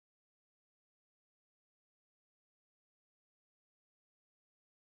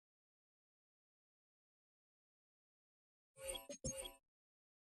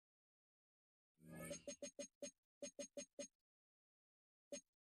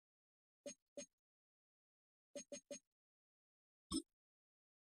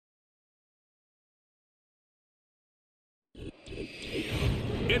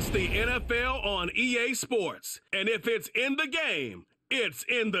It's the NFL on EA Sports. And if it's in the game, it's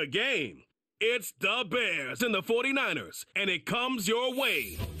in the game. It's the Bears and the 49ers. And it comes your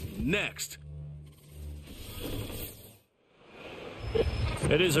way next.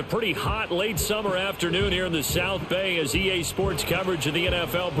 It is a pretty hot late summer afternoon here in the South Bay as EA Sports coverage of the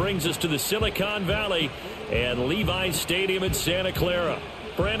NFL brings us to the Silicon Valley and Levi Stadium in Santa Clara.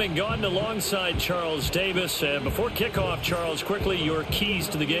 Brandon Gaudin alongside Charles Davis. And before kickoff, Charles, quickly your keys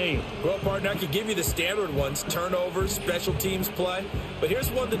to the game. Well, partner, I could give you the standard ones, turnovers, special teams play. But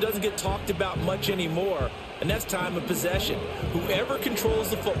here's one that doesn't get talked about much anymore, and that's time of possession. Whoever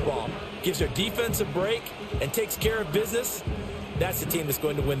controls the football, gives their defense a break, and takes care of business, that's the team that's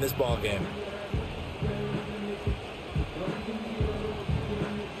going to win this ball game.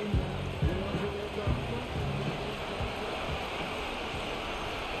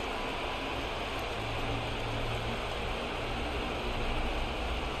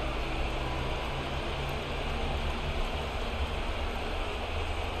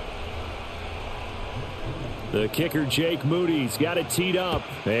 The kicker, Jake Moody's got it teed up,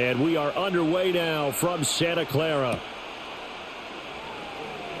 and we are underway now from Santa Clara.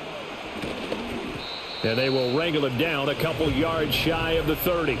 And they will wrangle him down a couple yards shy of the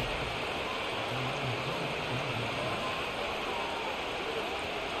 30.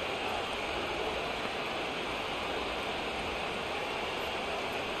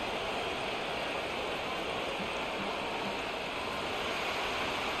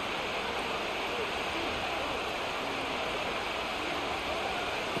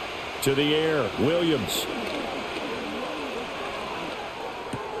 To the air, Williams.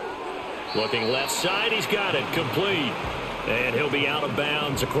 Looking left side, he's got it, complete. And he'll be out of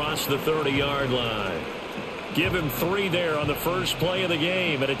bounds across the 30-yard line. Give him 3 there on the first play of the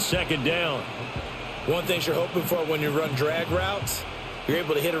game, and it's second down. One thing you're hoping for when you run drag routes, you're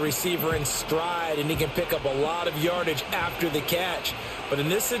able to hit a receiver in stride, and he can pick up a lot of yardage after the catch. But in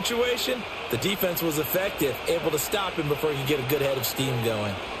this situation, the defense was effective, able to stop him before he could get a good head of steam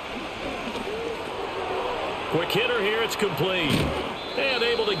going. Quick hitter here, it's complete. And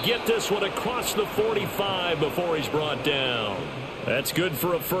able to get this one across the 45 before he's brought down. That's good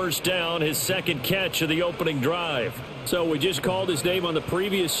for a first down, his second catch of the opening drive. So we just called his name on the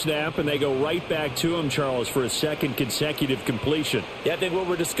previous snap, and they go right back to him, Charles, for a second consecutive completion. Yeah, I think what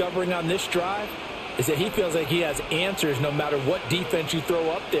we're discovering on this drive is that he feels like he has answers no matter what defense you throw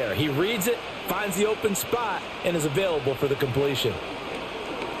up there. He reads it, finds the open spot, and is available for the completion.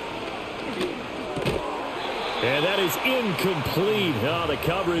 And that is incomplete. Oh, the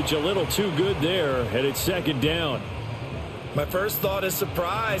coverage a little too good there, and it's second down. My first thought is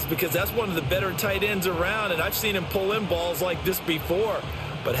surprise because that's one of the better tight ends around, and I've seen him pull in balls like this before.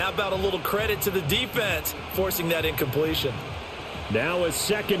 But how about a little credit to the defense forcing that incompletion? Now a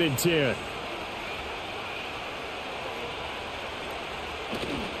second and 10.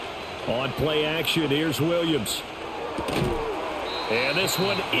 On play action, here's Williams. And this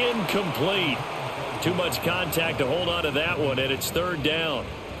one incomplete. Too much contact to hold on to that one, and it's third down.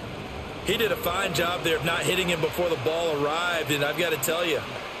 He did a fine job there of not hitting him before the ball arrived, and I've got to tell you,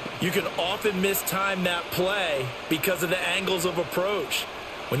 you can often mistime that play because of the angles of approach.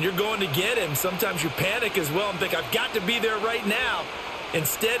 When you're going to get him, sometimes you panic as well and think, I've got to be there right now.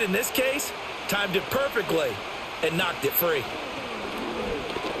 Instead, in this case, timed it perfectly and knocked it free.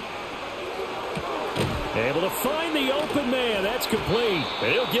 Able to find the open man. That's complete.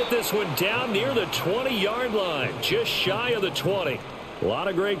 And he'll get this one down near the 20-yard line, just shy of the 20. A lot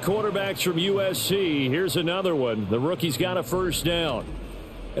of great quarterbacks from USC. Here's another one. The rookie's got a first down.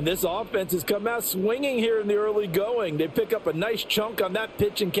 And this offense has come out swinging here in the early going. They pick up a nice chunk on that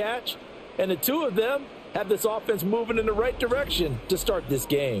pitch and catch. And the two of them have this offense moving in the right direction to start this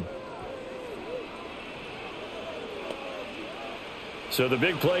game. So the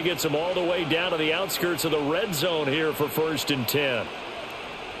big play gets them all the way down to the outskirts of the red zone here for first and 10.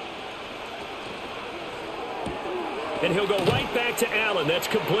 And he'll go right back to Allen. That's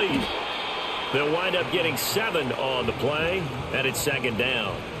complete. They'll wind up getting 7 on the play, and it's second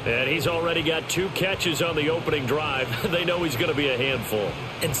down. And he's already got 2 catches on the opening drive. They know he's going to be a handful.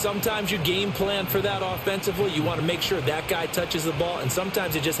 And sometimes you game plan for that offensively. You want to make sure that guy touches the ball, and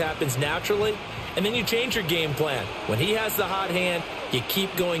sometimes it just happens naturally. And then you change your game plan. When he has the hot hand, you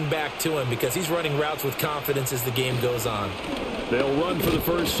keep going back to him because he's running routes with confidence as the game goes on. They'll run for the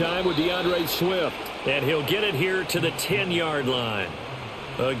first time with DeAndre Swift. And he'll get it here to the 10-yard line.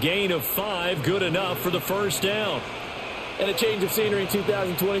 A gain of 5, good enough for the first down. And a change of scenery in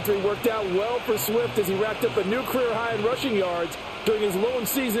 2023 worked out well for Swift as he racked up a new career high in rushing yards during his lone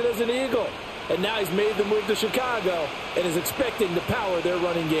season as an Eagle. and now he's made the move to Chicago and is expecting to power their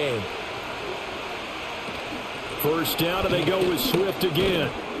running game. First down, and they go with Swift again.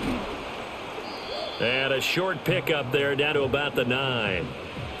 And a short pickup there down to about the 9.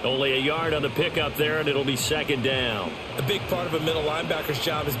 Only a yard on the pickup there, and it'll be second down. A big part of a middle linebacker's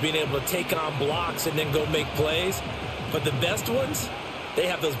job is being able to take on blocks and then go make plays. But the best ones, they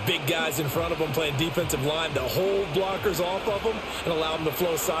have those big guys in front of them playing defensive line to hold blockers off of them and allow them to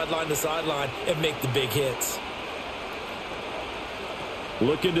flow sideline to sideline and make the big hits.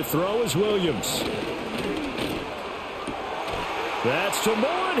 Looking to throw is Williams. That's to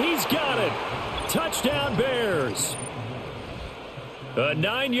Moore, and he's got it. Touchdown, Bears. A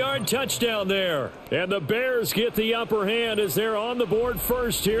 9-yard touchdown there. And the Bears get the upper hand as they're on the board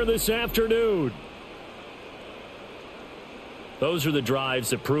first here this afternoon. Those are the drives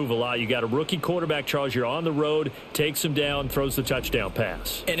that prove a lot. You got a rookie quarterback, Charles. You're on the road, takes him down, throws the touchdown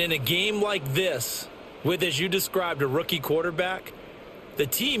pass. And in a game like this, with, as you described, a rookie quarterback, the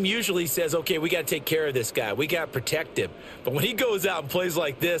team usually says, okay, we got to take care of this guy. We got to protect him. But when he goes out and plays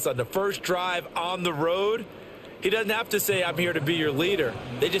like this on the first drive on the road, he doesn't have to say, I'm here to be your leader.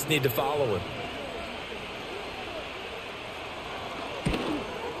 They just need to follow him.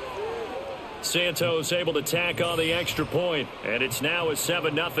 Santos able to tack on the extra point, and it's now a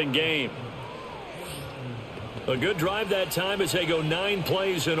 7-0 game. A good drive that time as they go 9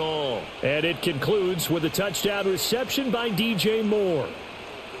 plays in all. And it concludes with a touchdown reception by DJ Moore.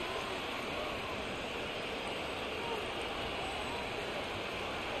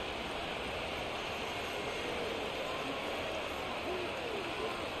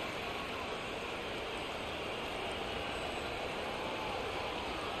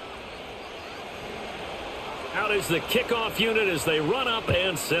 Out is the kickoff unit as they run up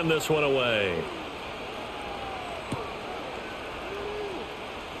and send this one away.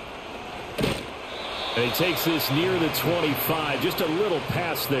 And he takes this near the 25. Just a little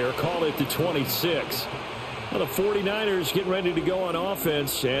pass there. Call it the 26. Well, the 49ers getting ready to go on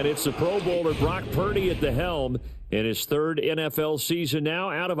offense, and it's the Pro Bowler Brock Purdy at the helm in his 3rd NFL season now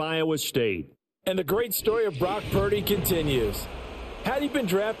out of Iowa State. And the great story of Brock Purdy continues. Had he been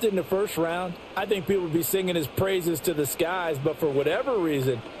drafted in the first round, I think people would be singing his praises to the skies, but for whatever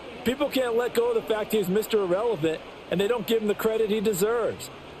reason, people can't let go of the fact he's Mr. Irrelevant, and they don't give him the credit he deserves.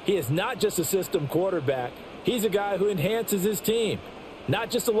 He is not just a system quarterback. He's a guy who enhances his team.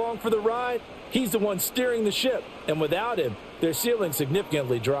 Not just along for the ride, he's the one steering the ship, and without him, their ceiling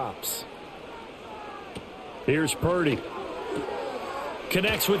significantly drops. Here's Purdy.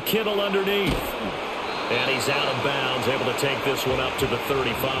 Connects with Kittle underneath. And he's out of bounds, able to take this one up to the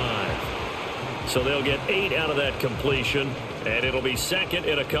 35. So they'll get 8 out of that completion, and it'll be second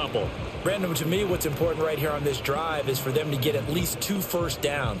in a couple. Brandon, to me, what's important right here on this drive is for them to get at least 2 first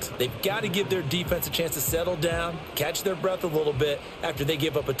downs. They've got to give their defense a chance to settle down, catch their breath a little bit after they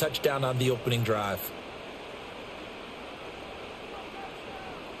give up a touchdown on the opening drive.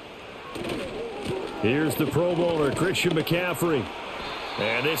 Here's the Pro Bowler, Christian McCaffrey.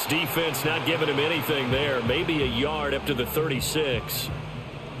 And this defense not giving him anything there. Maybe a yard up to the 36.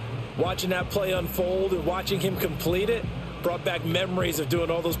 Watching that play unfold and watching him complete it brought back memories of doing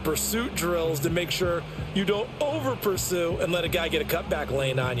all those pursuit drills to make sure you don't over-pursue and let a guy get a cutback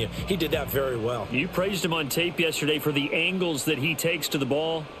lane on you. He did that very well. You praised him on tape yesterday for the angles that he takes to the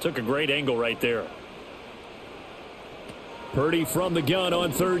ball. Took a great angle right there. Purdy from the gun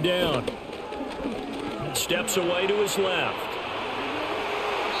on 3rd down. Steps away to his left.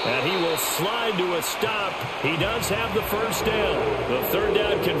 And he will slide to a stop. He does have the first down. The 3rd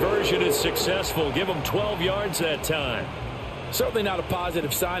down conversion is successful. Give him 12 yards that time. Certainly not a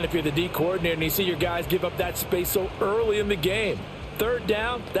positive sign if you're the D coordinator and you see your guys give up that space so early in the game. 3rd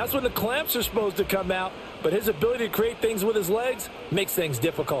down, that's when the clamps are supposed to come out. But his ability to create things with his legs makes things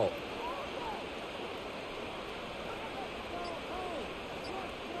difficult.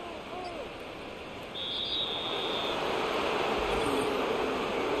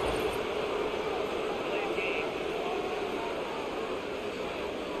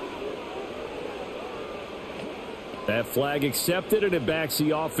 That flag accepted, and it backs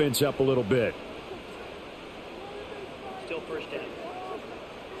the offense up a little bit. Still first down.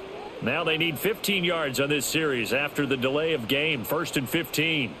 Now they need 15 yards on this series after the delay of game. 1st and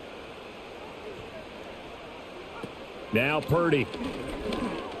 15. Now Purdy.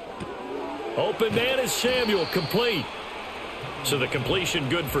 Open man is Samuel, complete. So the completion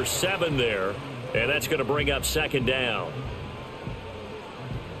good for 7 there, and that's going to bring up 2nd down.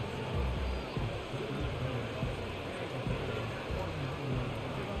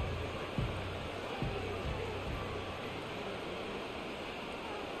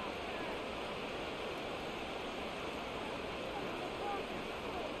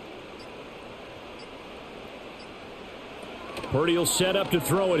 Purdy will set up to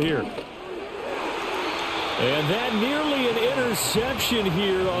throw it here. And that nearly an interception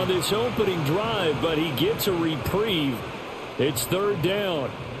here on this opening drive, but he gets a reprieve. It's third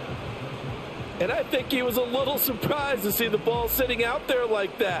down. And I think he was a little surprised to see the ball sitting out there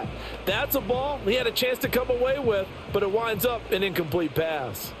like that. That's a ball he had a chance to come away with, but it winds up an incomplete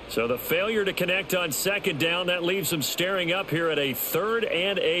pass. So the failure to connect on second down, that leaves him staring up here at a 3rd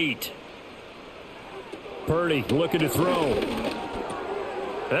and 8. Purdy looking to throw.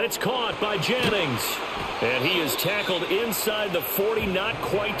 That's caught by Jennings. And he is tackled inside the 40, not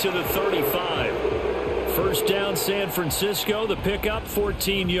quite to the 35. First down, San Francisco. The pickup,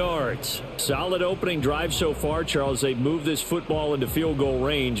 14 yards. Solid opening drive so far, Charles. They've moved this football into field goal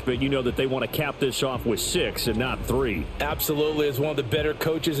range, but you know that they want to cap this off with 6 and not 3. Absolutely. As one of the better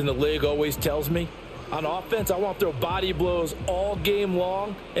coaches in the league always tells me, on offense, I want to throw body blows all game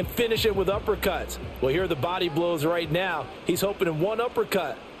long and finish it with uppercuts. Well, here are the body blows right now. He's hoping in one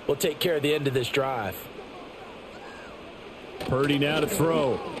uppercut will take care of the end of this drive. Purdy now to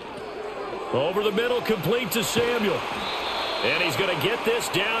throw. Over the middle, complete to Samuel. And he's going to get this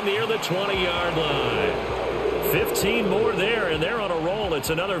down near the 20-yard line. 15 more there, and they're on a roll.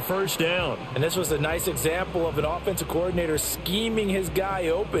 It's another first down. And this was a nice example of an offensive coordinator scheming his guy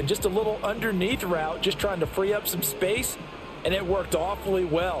open. Just a little underneath route, just trying to free up some space, and it worked awfully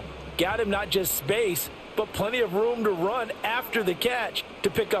well. Got him not just space, but plenty of room to run after the catch to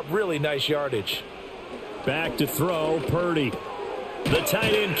pick up really nice yardage. Back to throw, Purdy. The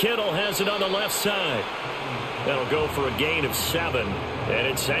tight end Kittle has it on the left side. That'll go for a gain of 7, and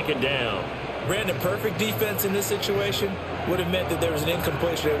it's second down. Brandon, perfect defense in this situation would have meant that there was an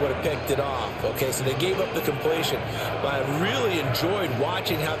incompletion. They would have picked it off. Okay, so they gave up the completion. But I really enjoyed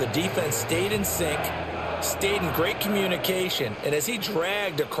watching how the defense stayed in sync, stayed in great communication. And as he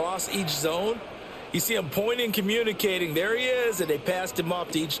dragged across each zone, you see him pointing, communicating. There he is, and they passed him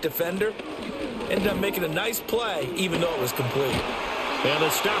off to each defender. Ended up making a nice play, even though it was complete. And the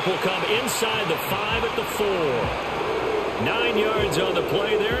stop will come inside the 5 at the 4. 9 yards on the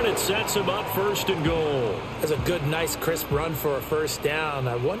play there, and it sets him up first and goal. That's a good, nice, crisp run for a first down.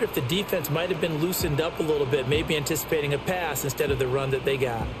 I wonder if the defense might have been loosened up a little bit, maybe anticipating a pass instead of the run that they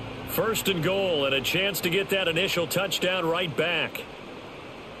got. First and goal, and a chance to get that initial touchdown right back.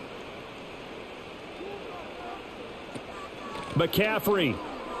 McCaffrey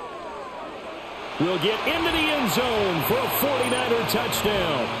will get into the end zone for a 49er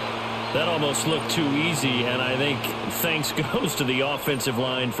touchdown. That almost looked too easy, and I think thanks goes to the offensive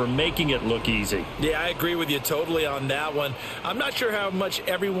line for making it look easy. Yeah, I agree with you totally on that one. I'm not sure how much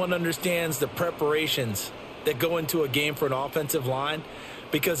everyone understands the preparations that go into a game for an offensive line,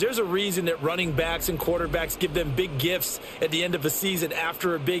 because there's a reason that running backs and quarterbacks give them big gifts at the end of a season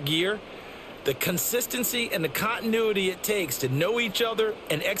after a big year. The consistency and the continuity it takes to know each other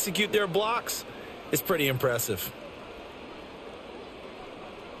and execute their blocks is pretty impressive.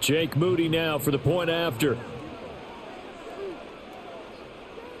 Jake Moody now for the point after.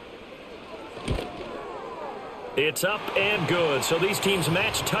 It's up and good. So these teams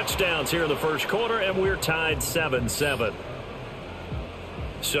match touchdowns here in the first quarter, and we're tied 7-7.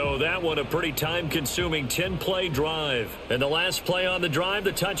 So that one a pretty time-consuming 10-play drive. And the last play on the drive,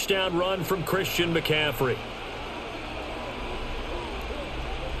 the touchdown run from Christian McCaffrey.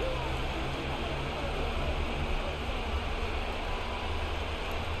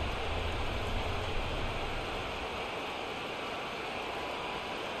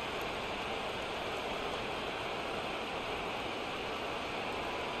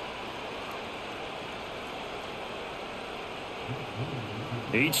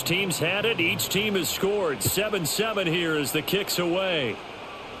 Each team's had it. Each team has scored. 7-7 here as the kick's away.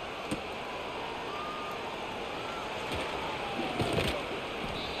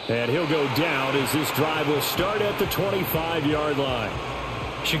 And he'll go down as this drive will start at the 25-yard line.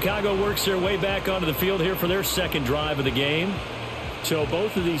 Chicago works their way back onto the field here for their second drive of the game. So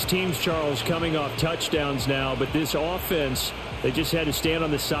both of these teams, Charles, coming off touchdowns now, but this offense, they just had to stand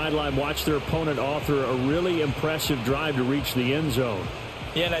on the sideline, watch their opponent author a really impressive drive to reach the end zone.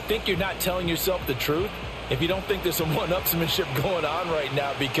 Yeah, and I think you're not telling yourself the truth if you don't think there's some one-upsmanship going on right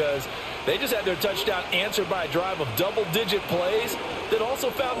now, because they just had their touchdown answered by a drive of double-digit plays that also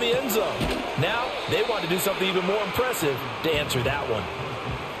found the end zone. Now they want to do something even more impressive to answer that one.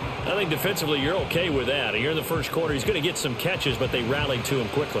 I think defensively you're okay with that. You're in the first quarter. He's going to get some catches, but they rallied to him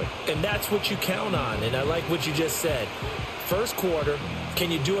quickly. And that's what you count on, and I like what you just said. First quarter, can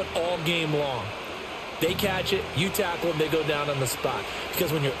you do it all game long? They catch it, you tackle them, they go down on the spot.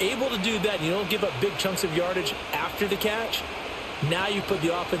 Because when you're able to do that and you don't give up big chunks of yardage after the catch, Now you put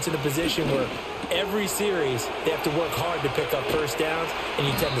the offense in a position where every series they have to work hard to pick up first downs, and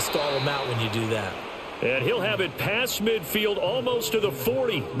you tend to stall them out when you do that. And he'll have it past midfield almost to the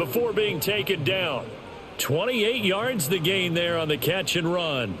 40 before being taken down. 28 yards the gain there on the catch and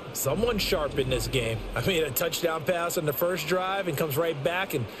run. Someone sharp in this game. I mean, a touchdown pass on the first drive and comes right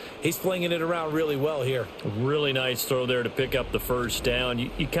back, and he's flinging it around really well here. Really nice throw there to pick up the first down.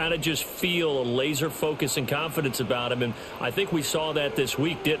 You kind of just feel a laser focus and confidence about him, and I think we saw that this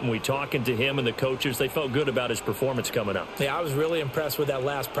week, didn't we? Talking to him and the coaches, they felt good about his performance coming up. Yeah, I was really impressed with that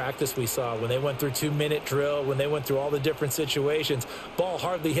last practice we saw when they went through 2-minute drill, when they went through all the different situations. Ball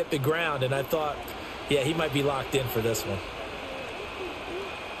hardly hit the ground, and I thought, yeah, he might be locked in for this one.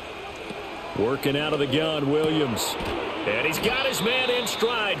 Working out of the gun, Williams. And he's got his man in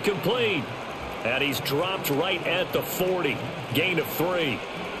stride, complete. And he's dropped right at the 40. Gain of 3.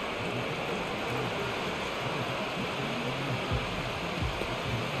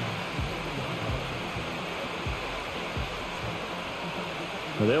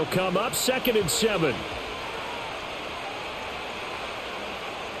 They'll come up 2nd and 7.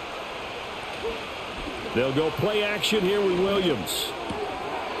 They'll go play action here with Williams.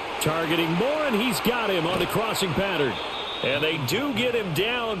 Targeting Moore, and he's got him on the crossing pattern. And they do get him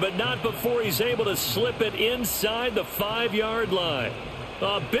down, but not before he's able to slip it inside the 5-yard line.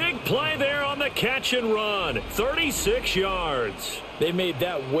 A big play there on the catch and run. 36 yards. They made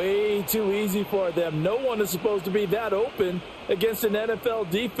that way too easy for them. No one is supposed to be that open against an NFL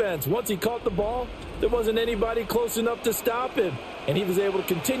defense. Once he caught the ball, there wasn't anybody close enough to stop him. And he was able to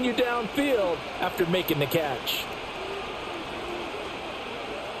continue downfield after making the catch.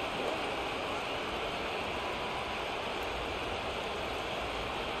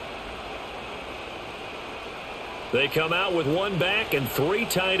 They come out with 1 back and 3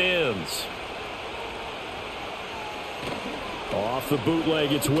 tight ends. Off the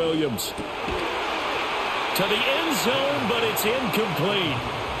bootleg, it's Williams. To the end zone, but it's incomplete.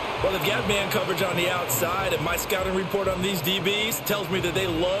 Well, they've got man coverage on the outside, and my scouting report on these DBs tells me that they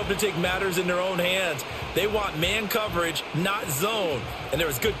love to take matters in their own hands. They want man coverage, not zone. And there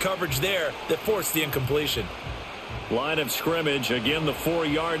was good coverage there that forced the incompletion. Line of scrimmage, again the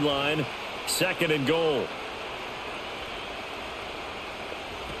 4-yard line. 2nd and goal.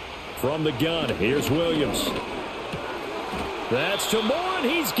 From the gun, here's Williams. That's to Moore, and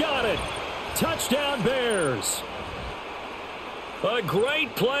he's got it. Touchdown, Bears. A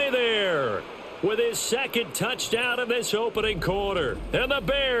great play there with his 2nd touchdown in this opening quarter. And the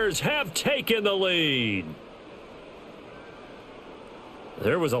Bears have taken the lead.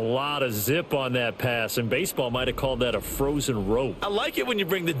 There was a lot of zip on that pass, and baseball might have called that a frozen rope. I like it when you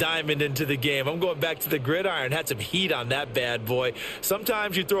bring the diamond into the game. I'm going back to the gridiron. Had some heat on that bad boy.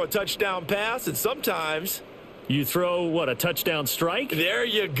 Sometimes you throw a touchdown pass, and sometimes you throw, what, a touchdown strike? There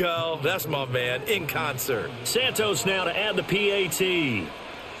you go. That's my man, in concert. Santos now to add the PAT.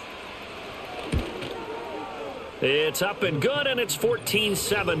 It's up and good, and it's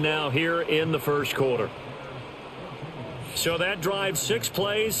 14-7 now here in the first quarter. So that drives 6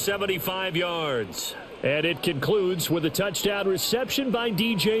 plays, 75 yards. And it concludes with a touchdown reception by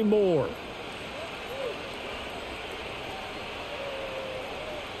DJ Moore.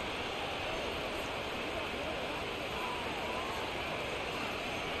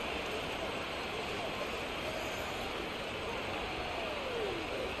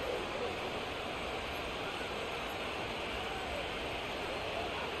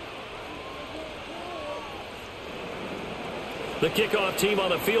 The kickoff team on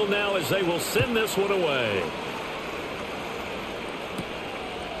the field now as they will send this one away.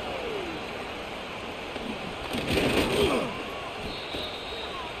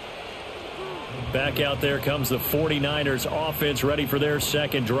 Back out there comes the 49ers offense, ready for their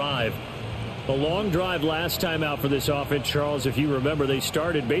 2nd drive. A long drive last time out for this offense, Charles. If you remember, they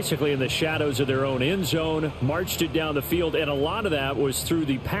started basically in the shadows of their own end zone, marched it down the field, and a lot of that was through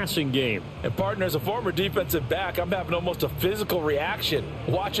the passing game. And, partner, as a former defensive back, I'm having almost a physical reaction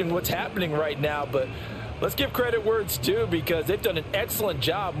watching what's happening right now. But let's give credit where it's due, because they've done an excellent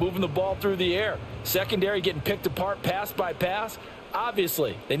job moving the ball through the air. Secondary getting picked apart pass by pass.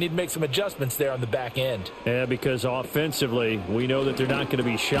 Obviously, they need to make some adjustments there on the back end. Yeah, because offensively, we know that they're not going to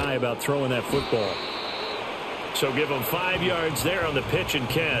be shy about throwing that football. So give them 5 yards there on the pitch and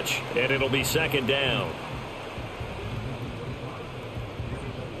catch, and it'll be 2nd down.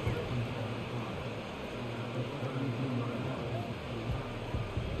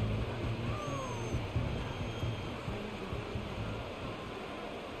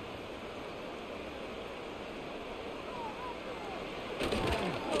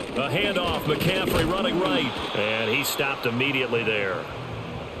 A handoff, McCaffrey running right, and he stopped immediately there.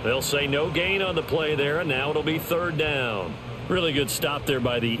 They'll say no gain on the play there, and now it'll be 3rd down. Really good stop there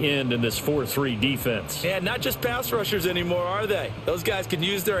by the end in this 4-3 defense. And not just pass rushers anymore, are they? Those guys can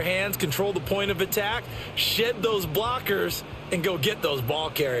use their hands, control the point of attack, shed those blockers, and go get those ball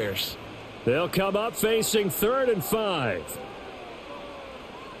carriers. They'll come up facing 3rd and 5.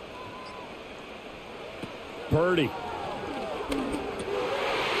 Purdy.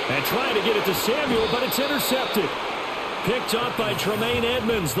 And trying to get it to Samuel, but it's intercepted. Picked up by Tremaine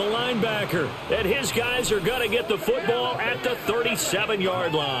Edmonds, the linebacker. And his guys are going to get the football at the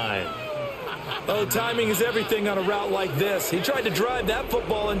 37-yard line. Oh, timing is everything on a route like this. He tried to drive that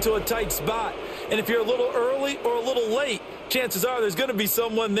football into a tight spot. And if you're a little early or a little late, chances are there's going to be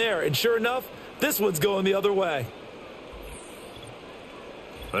someone there. And sure enough, this one's going the other way.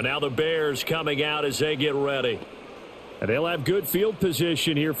 And now the Bears coming out as they get ready. And they'll have good field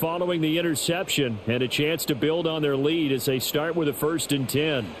position here following the interception and a chance to build on their lead as they start with a 1st and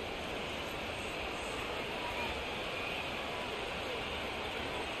 10.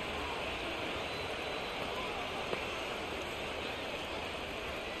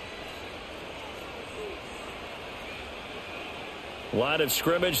 Line of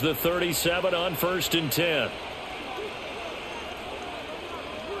scrimmage, the 37 on 1st and 10.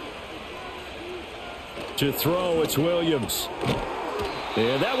 To throw, it's Williams.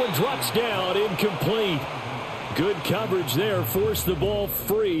 And that one drops down, incomplete. Good coverage there, forced the ball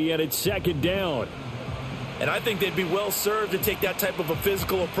free, and it's 2nd down. And I think they'd be well served to take that type of a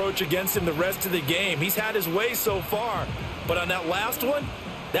physical approach against him the rest of the game. He's had his way so far, but on that last one,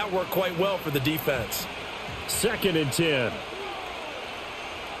 that worked quite well for the defense. 2nd and 10.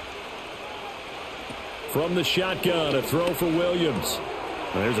 From the shotgun, a throw for Williams.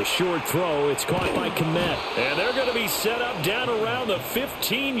 There's a short throw. It's caught by Kmet. And they're going to be set up down around the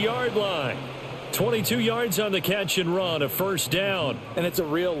 15-yard line. 22 yards on the catch and run, a 1st down. And it's a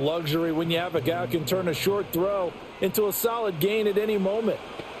real luxury when you have a guy who can turn a short throw into a solid gain at any moment.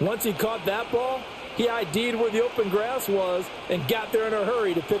 Once he caught that ball, he ID'd where the open grass was and got there in a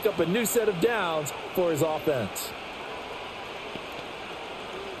hurry to pick up a new set of downs for his offense.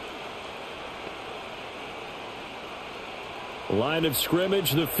 Line of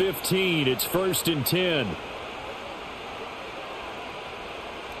scrimmage, the 15. It's 1st and 10.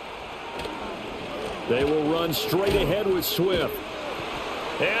 They will run straight ahead with Swift.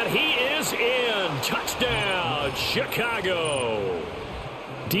 And he is in. Touchdown, Chicago.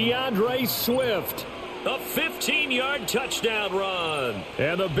 DeAndre Swift. A 15-yard touchdown run.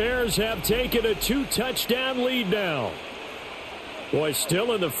 And the Bears have taken a 2-touchdown lead now. Boy,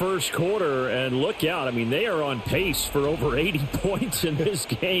 still in the 1st quarter, and look out. I mean, they are on pace for over 80 points in this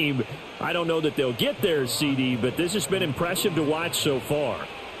game. I don't know that they'll get there, CD, but this has been impressive to watch so far.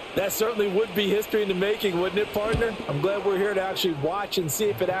 That certainly would be history in the making, wouldn't it, partner? I'm glad we're here to actually watch and see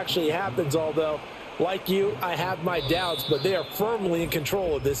if it actually happens, although, like you, I have my doubts, but they are firmly in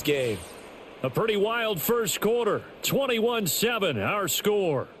control of this game. A pretty wild 1st quarter. 21-7, our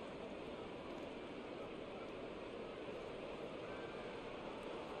score.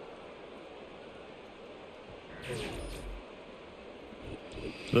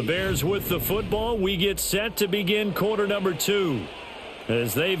 The Bears with the football. We get set to begin quarter number 2.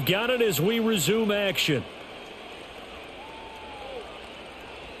 As they've got it as we resume action.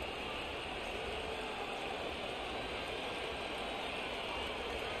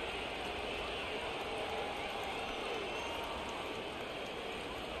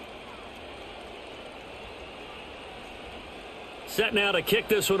 Set now to kick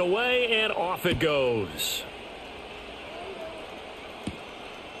this one away, and off it goes.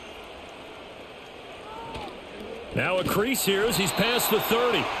 Now a crease here as he's past the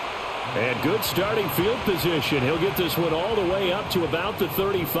 30. And good starting field position. He'll get this one all the way up to about the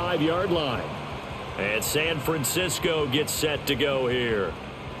 35-yard line. And San Francisco gets set to go here.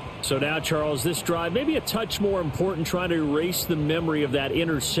 So now, Charles, this drive maybe a touch more important, trying to erase the memory of that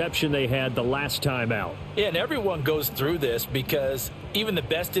interception they had the last time out. Yeah, and everyone goes through this because even the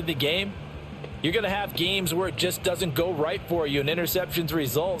best in the game, you're going to have games where it just doesn't go right for you and interceptions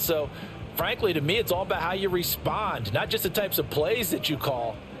result. So, frankly, to me, it's all about how you respond, not just the types of plays that you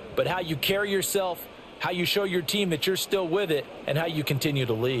call, but how you carry yourself, how you show your team that you're still with it, and how you continue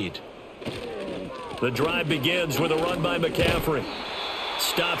to lead. The drive begins with a run by McCaffrey.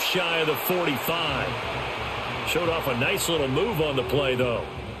 Stop shy of the 45. Showed off a nice little move on the play, though.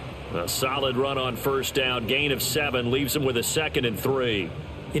 A solid run on 1st down. Gain of 7 leaves him with a 2nd and 3.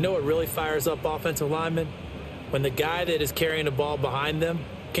 You know what really fires up offensive linemen? When the guy that is carrying the ball behind them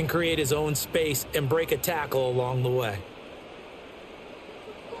can create his own space and break a tackle along the way.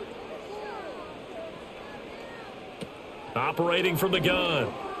 Operating from the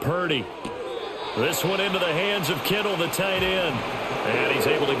gun, Purdy. This one into the hands of Kittle, the tight end. And he's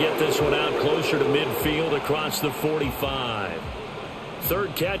able to get this one out closer to midfield across the 45.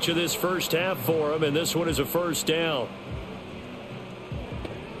 Third catch of this first half for him, and this one is a first down.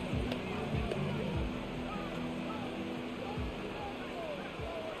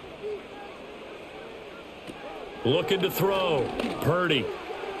 Looking to throw. Purdy.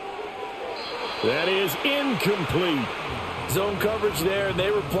 That is incomplete. Zone coverage there, and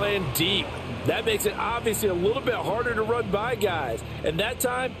they were playing deep. That makes it obviously a little bit harder to run by guys. And that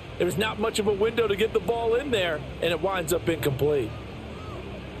time, there was not much of a window to get the ball in there, and it winds up incomplete.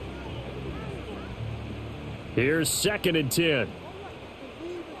 Here's 2nd and 10.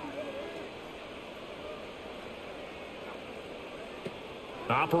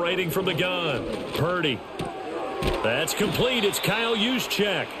 Operating from the gun, Purdy. That's complete. It's Kyle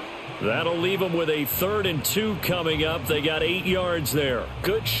Juszczyk. That'll leave them with a 3rd and 2 coming up. They got 8 yards there.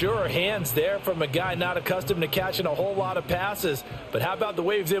 Good, sure hands there from a guy not accustomed to catching a whole lot of passes. But how about the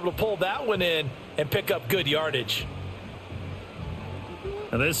way he was able to pull that one in and pick up good yardage?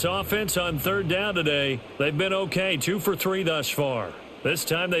 And this offense on 3rd down today, they've been okay. 2 for 3 thus far. This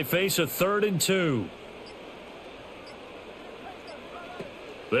time they face a 3rd and 2.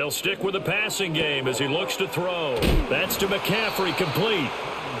 They'll stick with the passing game as he looks to throw. That's to McCaffrey, complete.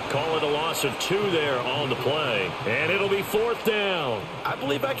 Call it a loss of 2 there on the play. And it'll be 4th down. I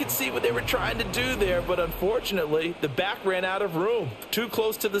believe I could see what they were trying to do there, but unfortunately, the back ran out of room. Too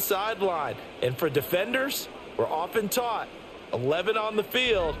close to the sideline. And for defenders, we're often taught, 11 on the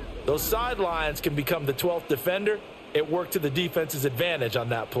field, those sidelines can become the 12th defender. It worked to the defense's advantage on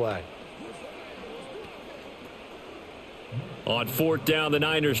that play. On 4th down, the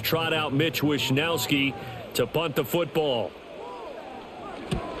Niners trot out Mitch Wishnowsky to punt the football.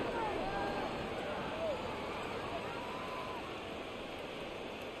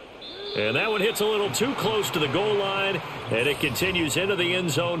 And that one hits a little too close to the goal line, and it continues into the end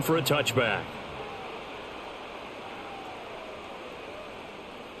zone for a touchback.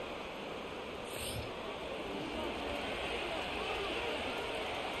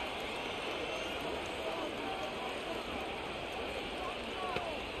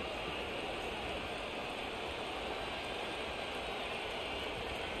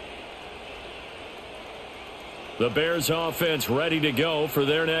 The Bears offense ready to go for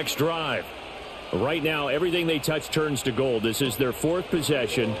their next drive. Right now, everything they touch turns to gold. This is their 4th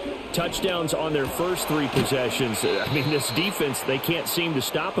possession. Touchdowns on their first 3 possessions. I mean, this defense, they can't seem to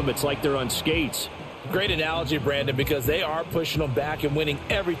stop them. It's like they're on skates. Great analogy, Brandon, because they are pushing them back and winning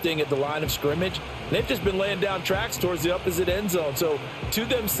everything at the line of scrimmage. They've just been laying down tracks towards the opposite end zone. So to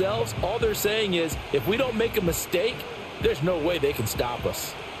themselves, all they're saying is, if we don't make a mistake, there's no way they can stop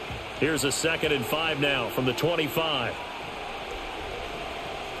us. Here's a 2nd and 5 now from the 25.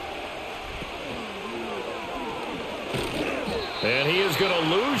 And he is going to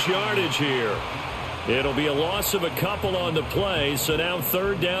lose yardage here. It'll be a loss of a couple on the play, so now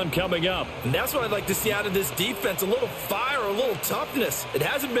 3rd down coming up. And that's what I'd like to see out of this defense, a little fire, a little toughness. It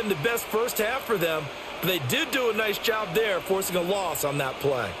hasn't been the best first half for them, but they did do a nice job there, forcing a loss on that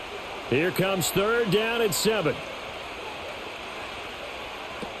play. Here comes 3rd down and 7.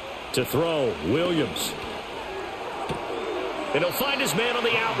 To throw, Williams. And he'll find his man on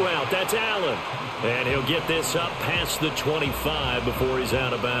the out route. That's Allen. And he'll get this up past the 25 before he's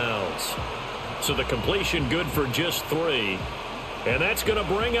out of bounds. So the completion good for just 3. And that's going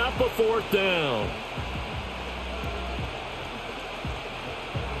to bring up a 4th down.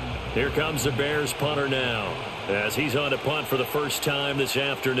 Here comes the Bears punter now, as he's on to punt for the first time this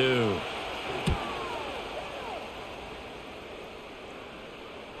afternoon.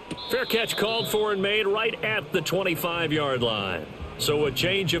 Fair catch called for and made right at the 25-yard line. So a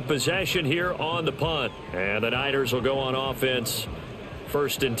change of possession here on the punt. And the Niners will go on offense,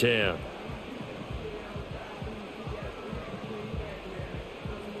 1st and 10.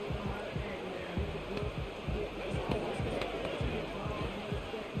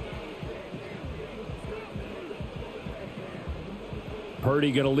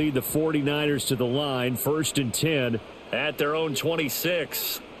 Purdy going to lead the 49ers to the line, 1st and 10 at their own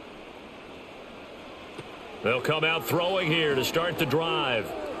 26. They'll come out throwing here to start the drive.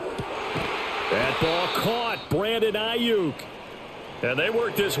 That ball caught. Brandon Ayuk. And they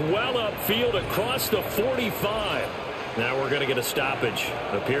work this well upfield across the 45. Now we're going to get a stoppage.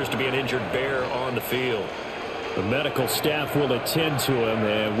 It appears to be an injured Bear on the field. The medical staff will attend to him,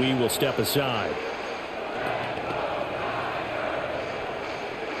 and we will step aside.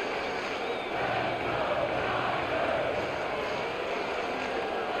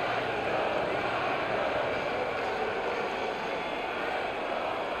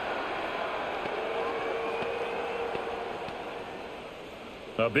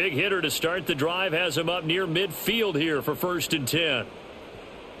 A big hitter to start the drive has him up near midfield here for 1st and 10.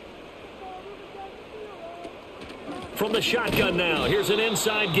 From the shotgun now, here's an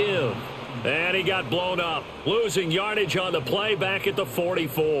inside give. And he got blown up, losing yardage on the play back at the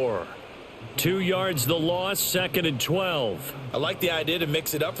 44. 2 yards the loss, 2nd and 12. I like the idea to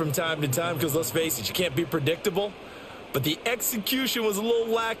mix it up from time to time because, let's face it, you can't be predictable. But the execution was a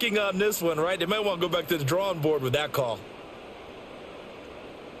little lacking on this one, right? They might want to go back to the drawing board with that call.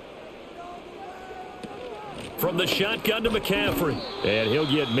 From the shotgun to McCaffrey. And he'll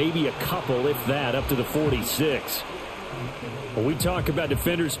get maybe a couple, if that, up to the 46. When we talk about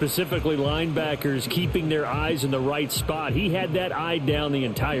defenders, specifically linebackers, keeping their eyes in the right spot, he had that eye down the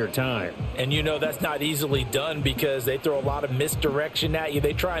entire time. And you know that's not easily done because they throw a lot of misdirection at you.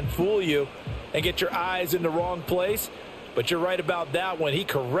 They try and fool you and get your eyes in the wrong place. But you're right about that one. He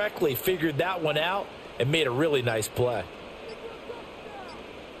correctly figured that one out and made a really nice play.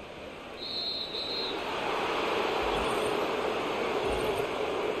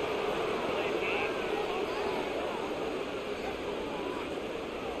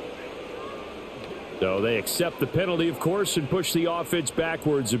 So they accept the penalty, of course, and push the offense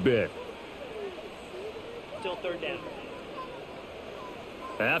backwards a bit. Still 3rd down.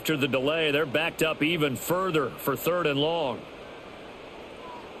 After the delay, they're backed up even further for 3rd and long.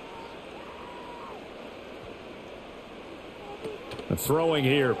 Throwing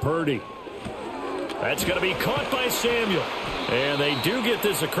here, Purdy. That's going to be caught by Samuel. And they do get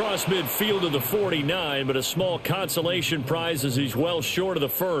this across midfield to the 49, but a small consolation prize as he's well short of the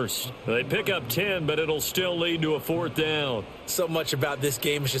first. They pick up 10, but it'll still lead to a 4th down. So much about this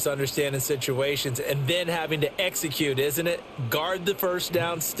game is just understanding situations and then having to execute, isn't it? Guard the first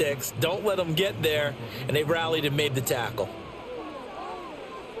down sticks. Don't let them get there. And they rallied and made the tackle.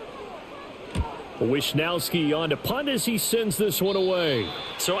 Wisnowski on to punt as he sends this one away.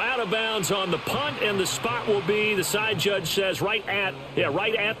 So out of bounds on the punt, and the spot will be, the side judge says, right at the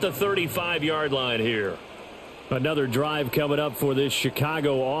 35-yard line here. Another drive coming up for this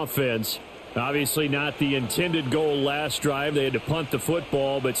Chicago offense. Obviously not the intended goal last drive. They had to punt the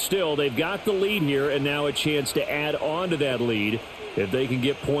football, but still they've got the lead here, and now a chance to add on to that lead if they can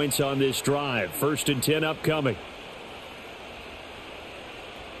get points on this drive. 1st and 10 upcoming.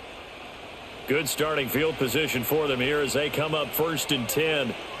 Good starting field position for them here as they come up 1st and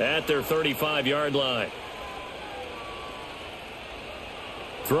 10 at their 35-yard line.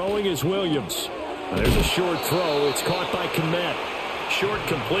 Throwing is Williams. There's a short throw. It's caught by Kmet. Short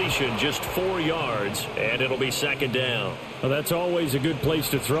completion, just 4 yards, and it'll be 2nd down. Well, that's always a good place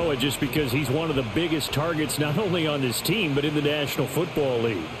to throw it just because he's one of the biggest targets not only on this team but in the National Football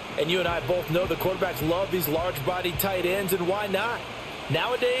League. And you and I both know the quarterbacks love these large-bodied tight ends, and why not?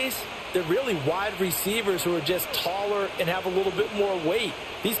 Nowadays, they're really wide receivers who are just taller and have a little bit more weight.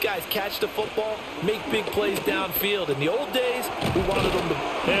 These guys catch the football, make big plays downfield. In the old days, we wanted them to...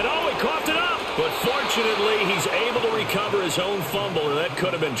 And he coughed it up! But fortunately, he's able to recover his own fumble, and that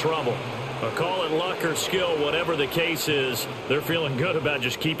could have been trouble. Call it luck or skill, whatever the case is, they're feeling good about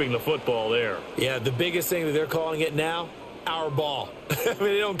just keeping the football there. Yeah, the biggest thing that they're calling it now, our ball. I mean,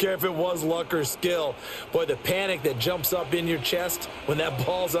 they don't care if it was luck or skill. Boy, the panic that jumps up in your chest when that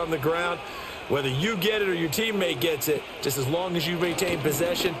ball's on the ground, whether you get it or your teammate gets it, just as long as you retain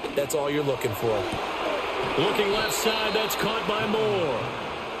possession, that's all you're looking for. Looking left side, that's caught by Moore.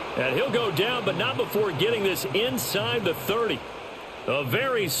 And he'll go down, but not before getting this inside the 30. A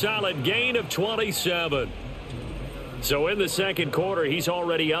very solid gain of 27. So in the 2nd quarter, he's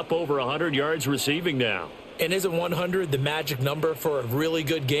already up over 100 yards receiving now. And isn't 100 the magic number for a really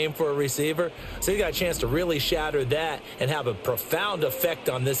good game for a receiver? So he got a chance to really shatter that and have a profound effect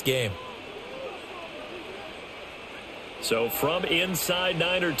on this game. So from inside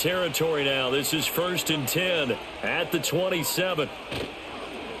Niner territory now, this is 1st and 10 at the 27.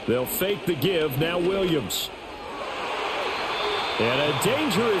 They'll fake the give. Now Williams. And a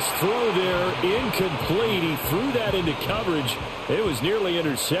dangerous throw there, incomplete. He threw that into coverage. It was nearly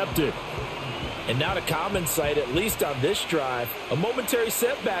intercepted. And not a common sight, at least on this drive. A momentary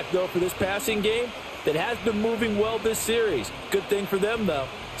setback, though, for this passing game that has been moving well this series. Good thing for them, though.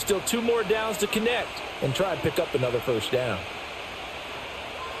 Still 2 more downs to connect and try and pick up another 1st down.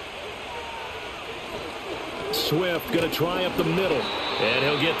 Swift going to try up the middle. And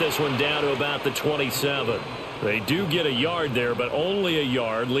he'll get this one down to about the 27. They do get a yard there, but only a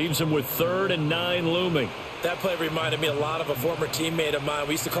yard. Leaves him with 3rd and 9 looming. That play reminded me a lot of a former teammate of mine.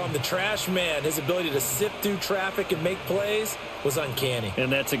 We used to call him the trash man. His ability to sift through traffic and make plays was uncanny.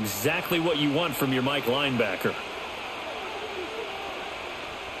 And that's exactly what you want from your Mike linebacker.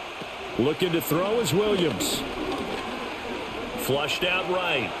 Looking to throw is Williams. Flushed out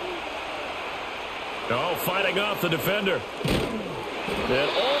right. Oh, fighting off the defender. And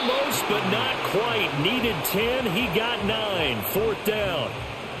almost, but not quite. Needed 10. He got 9. 4th down.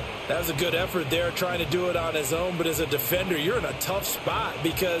 That was a good effort there, trying to do it on his own. But as a defender, you're in a tough spot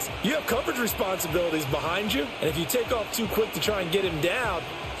because you have coverage responsibilities behind you. And if you take off too quick to try and get him down,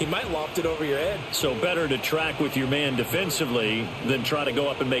 he might loft it over your head. So better to track with your man defensively than try to go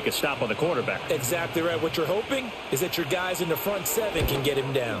up and make a stop on the quarterback. Exactly right. What you're hoping is that your guys in the front 7 can get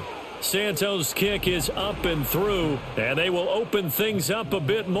him down. Santos' kick is up and through, and they will open things up a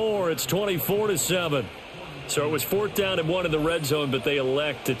bit more. It's 24-7. So it was 4th down and 1 in the red zone, but they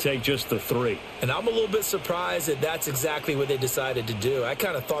elect to take just the 3. And I'm a little bit surprised that that's exactly what they decided to do. I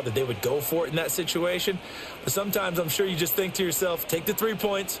kind of thought that they would go for it in that situation. But sometimes I'm sure you just think to yourself, take the 3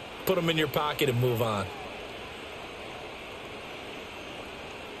 points, put them in your pocket, and move on.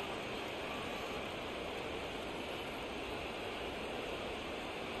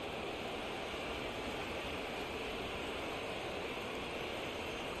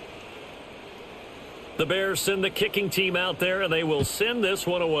 The Bears send the kicking team out there, and they will send this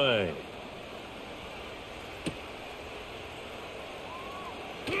one away.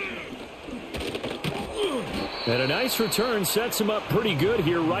 And a nice return sets him up pretty good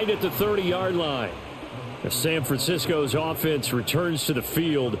here right at the 30-yard line. As San Francisco's offense returns to the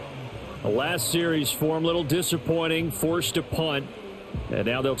field. The last series for him, a little disappointing, forced a punt. And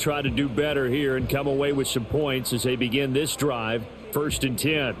now they'll try to do better here and come away with some points as they begin this drive, 1st and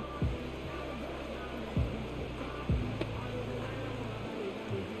 10.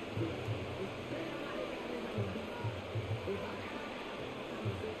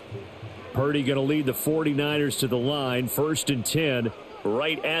 Purdy going to lead the 49ers to the line, 1st and 10,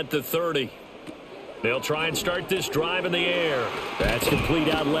 right at the 30. They'll try and start this drive in the air. That's complete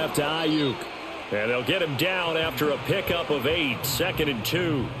out left to Ayuk. And they'll get him down after a pickup of 8, 2nd and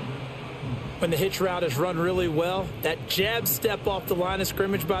 2. When the hitch route is run really well, that jab step off the line of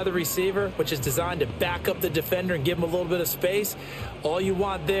scrimmage by the receiver, which is designed to back up the defender and give him a little bit of space, all you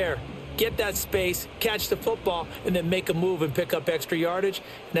want there, get that space, catch the football, and then make a move and pick up extra yardage.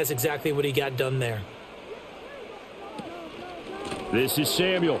 And that's exactly what he got done there. This is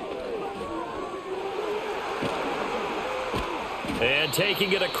Samuel. And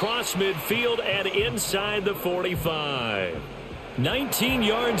taking it across midfield and inside the 45. 19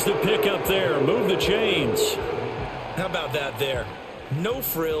 yards to pick up there. Move the chains. How about that there? No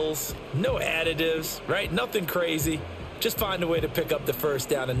frills, no additives, right? Nothing crazy. Just find a way to pick up the 1st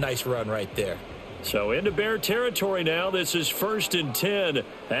down. A nice run right there. So into Bear territory now. This is 1st and 10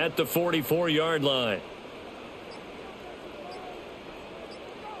 at the 44-yard line.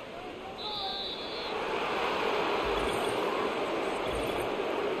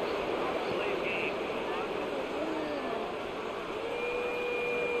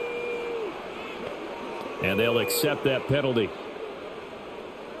 And they'll accept that penalty.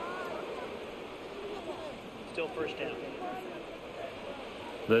 Still 1st down.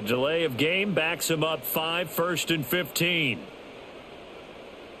 The delay of game backs him up 5, 1st and 15.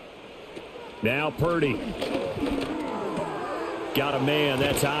 Now Purdy. Got a man.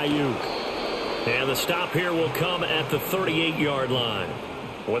 That's Ayuk. And the stop here will come at the 38-yard line.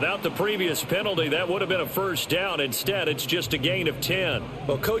 Without the previous penalty, that would have been a 1st down. Instead, it's just a gain of 10.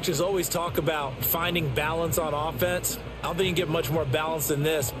 Well, coaches always talk about finding balance on offense. I don't think you can get much more balance than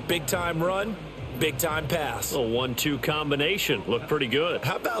this. Big-time run, big-time pass. A 1-2 combination. Looked pretty good.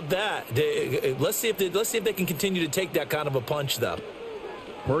 How about that? Let's see if they can continue to take that kind of a punch, though.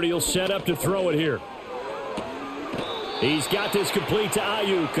 Purdy will set up to throw it here. He's got this complete to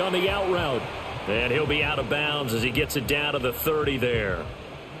Ayuk on the out route. And he'll be out of bounds as he gets it down to the 30 there.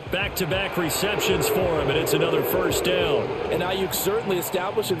 Back-to-back receptions for him, and it's another 1st down. And Ayuk certainly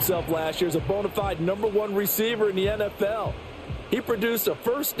established himself last year as a bona fide #1 receiver in the NFL. He produced a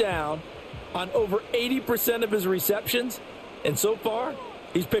 1st down on over 80% of his receptions, and so far,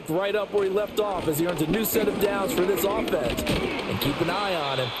 he's picked right up where he left off as he earns a new set of downs for this offense. And keep an eye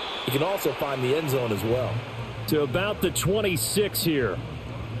on him. He can also find the end zone as well. To about the 26 here.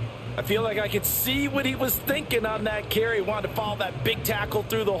 I feel like I could see what he was thinking on that carry. He wanted to follow that big tackle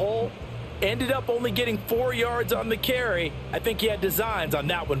through the hole. Ended up only getting 4 yards on the carry. I think he had designs on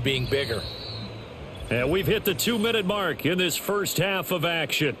that one being bigger. And we've hit the 2-minute mark in this 1st half of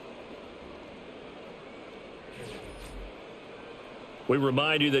action. We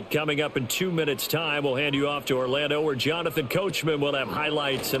remind you that coming up in 2 minutes' time, we'll hand you off to Orlando, where Jonathan Coachman will have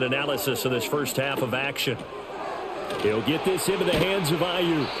highlights and analysis of this 1st half of action. He'll get this into the hands of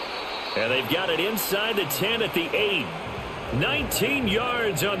Ayuk. And they've got it inside the 10 at the 8. 19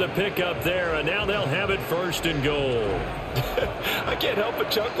 yards on the pickup there, and now they'll have it 1st and goal. I can't help but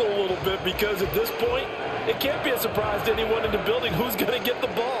chuckle a little bit because at this point, it can't be a surprise to anyone in the building who's going to get the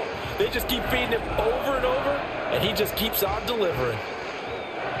ball. They just keep feeding him over and over, and he just keeps on delivering.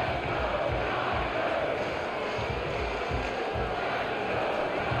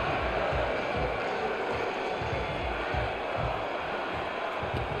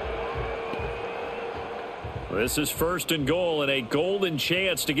 This is 1st and goal and a golden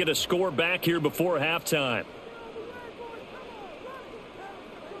chance to get a score back here before halftime.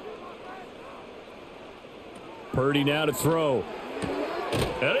 Purdy now to throw.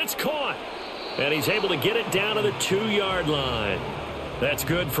 And it's caught. And he's able to get it down to the 2-yard line. That's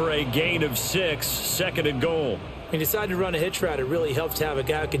good for a gain of 6, 2nd and goal. He decided to run a hitch route. It really helps to have a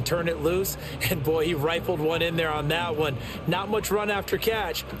guy who can turn it loose. And, boy, he rifled one in there on that one. Not much run after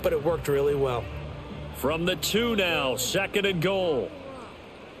catch, but it worked really well. From the 2 now, 2nd and goal.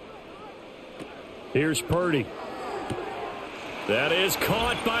 Here's Purdy. That is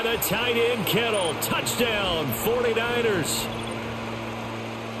caught by the tight end Kittle. Touchdown, 49ers.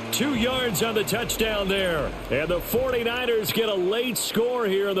 2 yards on the touchdown there. And the 49ers get a late score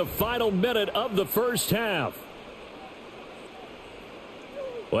here in the final minute of the first half.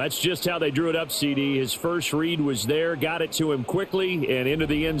 Well, that's just how they drew it up, CD. His first read was there, got it to him quickly, and into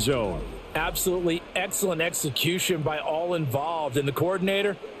the end zone. Absolutely excellent execution by all involved. And the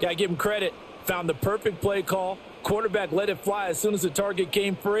coordinator, got to give him credit, found the perfect play call. Quarterback let it fly as soon as the target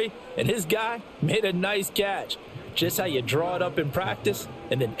came free, and his guy made a nice catch. Just how you draw it up in practice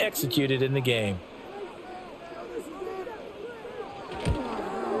and then execute it in the game.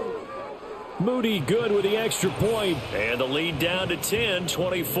 Moody good with the extra point, and the lead down to 10,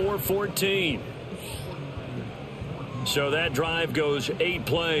 24-14. So that drive goes 8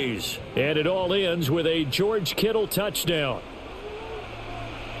 plays, and it all ends with a George Kittle touchdown.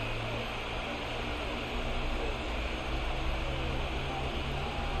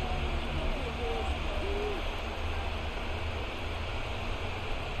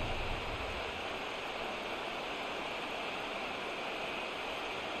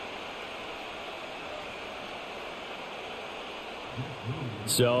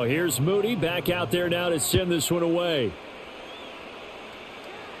 So here's Moody back out there now to send this one away.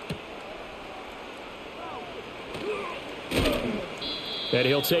 And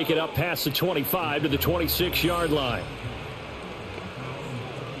he'll take it up past the 25 to the 26-yard line.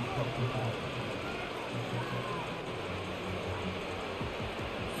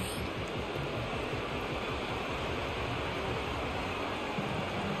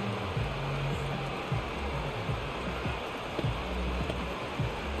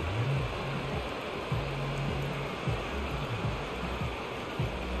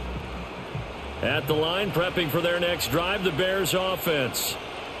 At the line, prepping for their next drive, the Bears offense.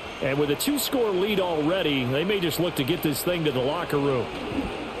 And with a 2-score lead already, they may just look to get this thing to the locker room.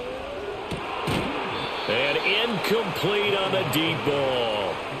 And incomplete on the deep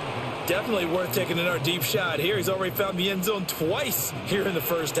ball. Definitely worth taking another deep shot here. He's already found the end zone twice here in the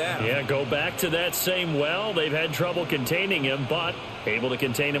first half. Yeah, go back to that same well. They've had trouble containing him, but able to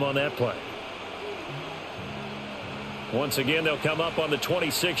contain him on that play. Once again, they'll come up on the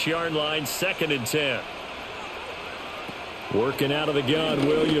 26-yard line, 2nd and 10. Working out of the gun,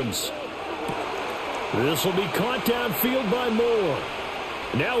 Williams. This will be caught downfield by Moore.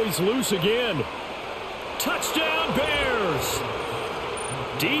 Now he's loose again. Touchdown, Bears!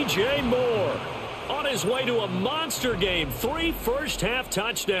 DJ Moore on his way to a monster game. 3 first-half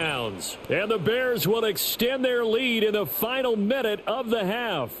touchdowns. And the Bears will extend their lead in the final minute of the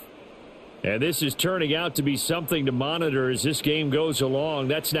half. And this is turning out to be something to monitor as this game goes along.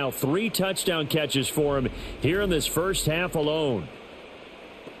 That's now 3 touchdown catches for him here in this first half alone.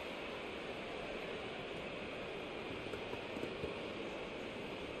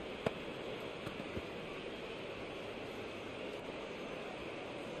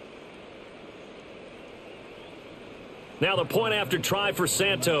 Now the point after try for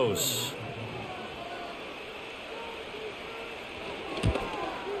Santos.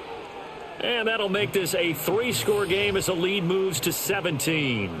 And that'll make this a 3-score game as the lead moves to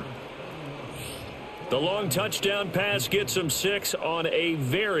 17. The long touchdown pass gets them 6 on a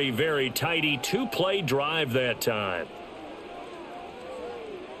very, very tidy 2-play drive that time.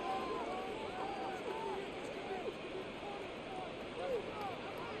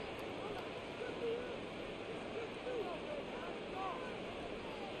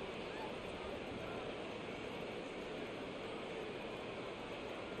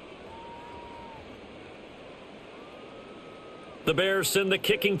 The Bears send the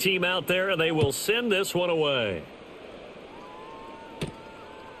kicking team out there, and they will send this one away.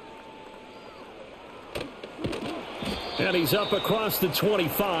 And he's up across the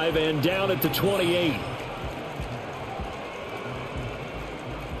 25 and down at the 28.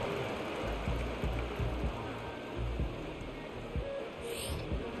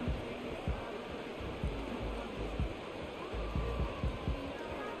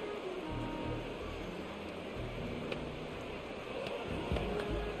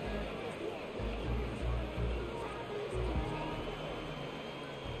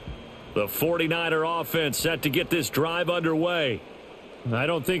 The 49er offense set to get this drive underway. I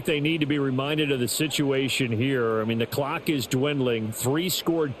don't think they need to be reminded of the situation here. I mean, the clock is dwindling.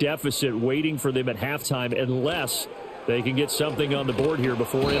 3-score deficit waiting for them at halftime unless they can get something on the board here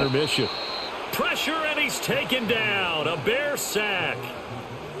before intermission. Pressure, and he's taken down. A Bear sack.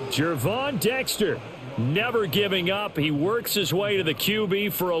 Gervon Dexter never giving up. He works his way to the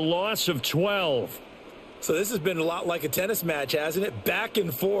QB for a loss of 12. So this has been a lot like a tennis match, hasn't it? Back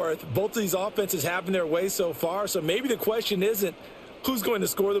and forth. Both of these offenses having their way so far. So maybe the question isn't who's going to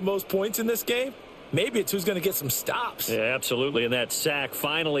score the most points in this game. Maybe it's who's going to get some stops. Yeah, absolutely. And that sack,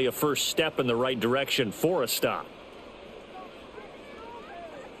 finally a first step in the right direction for a stop.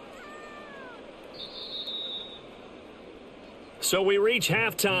 So we reach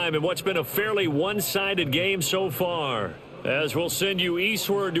halftime in what's been a fairly one-sided game so far. As we'll send you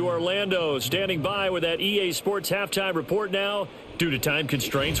eastward to Orlando, standing by with that EA Sports halftime report now. Due to time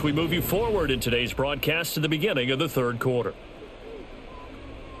constraints, we move you forward in today's broadcast to the beginning of the third quarter.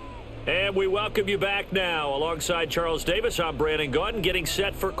 And we welcome you back now. Alongside Charles Davis, I'm Brandon Gaudin, getting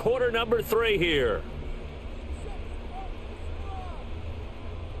set for quarter number 3 here.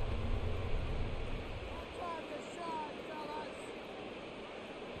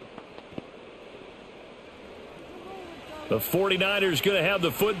 The 49ers going to have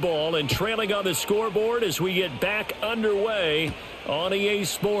the football and trailing on the scoreboard as we get back underway on EA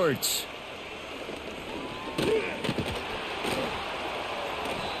Sports.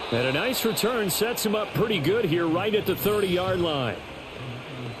 And a nice return sets him up pretty good here right at the 30-yard line.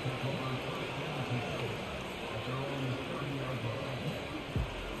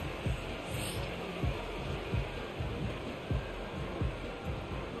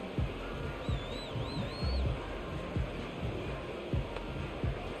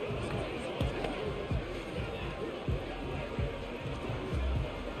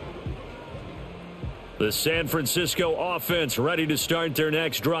 The San Francisco offense ready to start their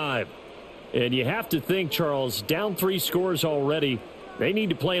next drive. And you have to think, Charles, down 3 scores already. They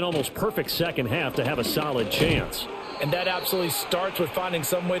need to play an almost perfect second half to have a solid chance. And that absolutely starts with finding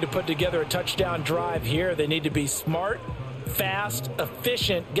some way to put together a touchdown drive here. They need to be smart, fast,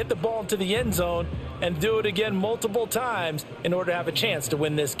 efficient, get the ball into the end zone, and do it again multiple times in order to have a chance to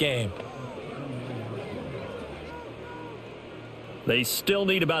win this game. They still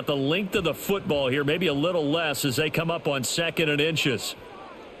need about the length of the football here, maybe a little less as they come up on 2nd and inches.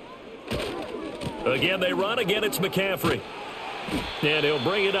 Again, they run. Again, it's McCaffrey. And he'll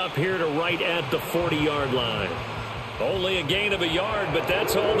bring it up here to right at the 40-yard line. Only a gain of a yard, but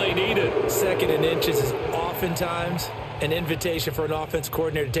that's all they needed. 2nd and inches is oftentimes an invitation for an offense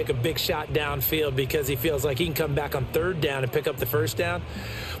coordinator to take a big shot downfield because he feels like he can come back on 3rd down and pick up the 1st down.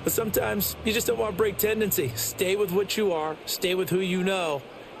 But sometimes you just don't want to break tendency. Stay with what you are, stay with who you know,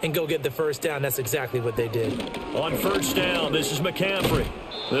 and go get the 1st down. That's exactly what they did. On 1st down, this is McCaffrey.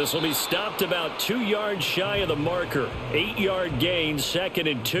 This will be stopped about 2 yards shy of the marker. 8-yard gain,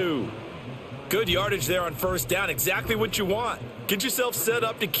 2nd and 2. Good yardage there on 1st down. Exactly what you want. Get yourself set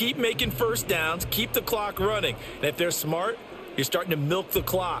up to keep making 1st downs, keep the clock running. And if they're smart, you're starting to milk the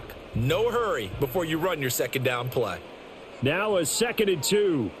clock. No hurry before you run your 2nd down play. Now a 2nd and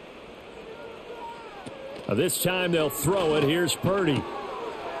 2. This time they'll throw it. Here's Purdy.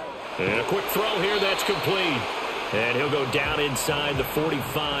 And a quick throw here. That's complete. And he'll go down inside the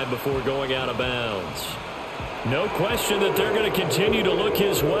 45 before going out of bounds. No question that they're going to continue to look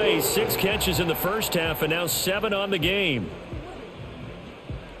his way. 6 catches in the first half and now 7 on the game.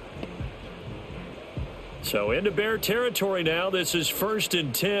 So into Bear territory now. This is 1st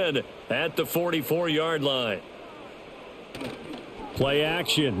and 10 at the 44-yard line. Play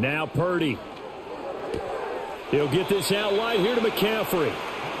action. Now Purdy. He'll get this out wide here to McCaffrey.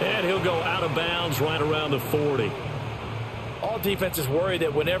 And he'll go out of bounds right around the 40. All defenses worry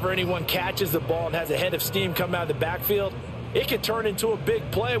that whenever anyone catches the ball and has a head of steam come out of the backfield, it can turn into a big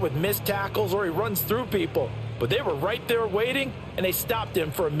play with missed tackles or he runs through people. But they were right there waiting, and they stopped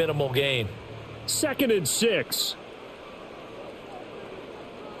him for a minimal gain. 2nd and 6.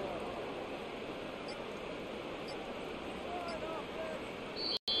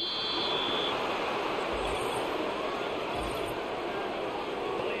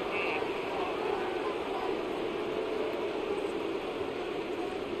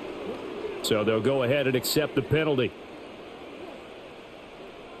 So they'll go ahead and accept the penalty.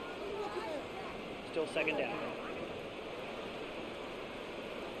 Still second down.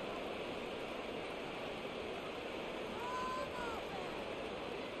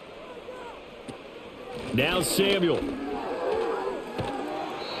 Now Samuel.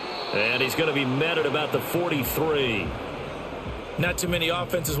 And he's going to be met at about the 43. Not too many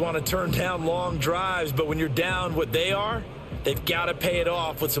offenses want to turn down long drives, but when you're down what they are, they've got to pay it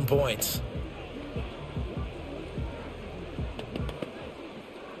off with some points.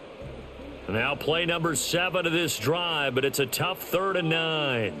 Now play number 7 of this drive, but it's a tough 3rd and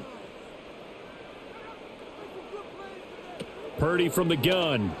 9. Purdy from the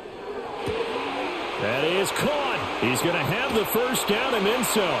gun. That is caught. He's going to have the first down and then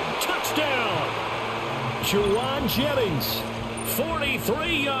some. Touchdown. Juwan Jennings,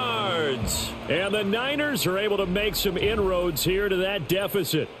 43 yards. And the Niners are able to make some inroads here to that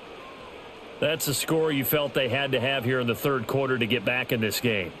deficit. That's a score you felt they had to have here in the 3rd quarter to get back in this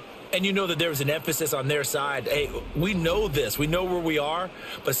game. And you know that there was an emphasis on their side. Hey, we know this. We know where we are.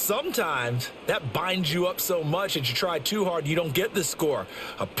 But sometimes that binds you up so much that you try too hard, you don't get the score.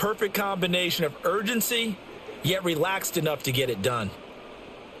 A perfect combination of urgency, yet relaxed enough to get it done.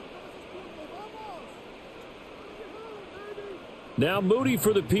 Now Moody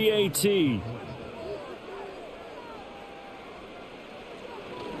for the PAT.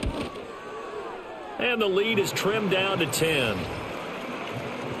 And the lead is trimmed down to 10.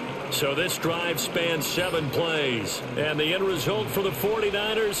 So this drive spans 7 plays. And the end result for the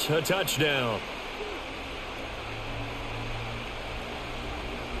 49ers, a touchdown.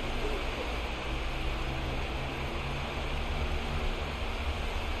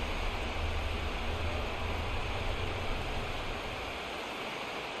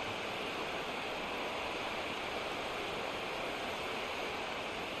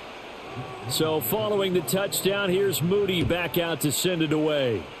 So following the touchdown, here's Moody back out to send it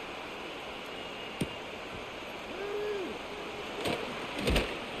away.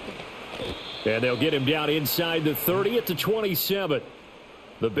 And they'll get him down inside the 30 at the 27.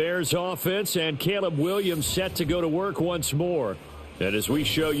 The Bears offense and Caleb Williams set to go to work once more. And as we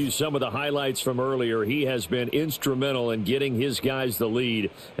show you some of the highlights from earlier, he has been instrumental in getting his guys the lead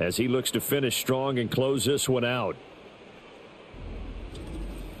as he looks to finish strong and close this one out.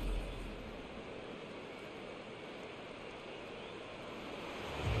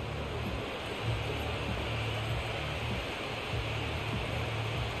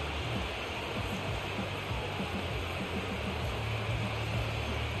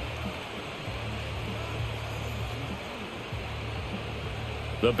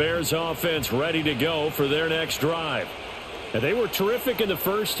 The Bears offense ready to go for their next drive. And they were terrific in the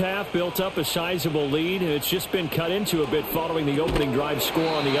first half, built up a sizable lead. It's just been cut into a bit following the opening drive score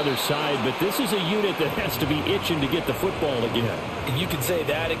on the other side. But this is a unit that has to be itching to get the football again. And you can say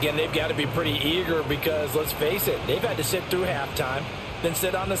that again. They've got to be pretty eager because, let's face it, they've had to sit through halftime, then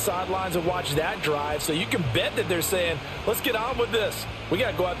sit on the sidelines and watch that drive. So you can bet that they're saying, let's get on with this. We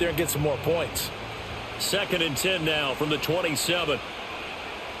got to go out there and get some more points. 2nd and 10 now from the 27.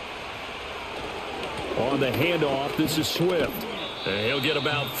 On the handoff, this is Swift. And he'll get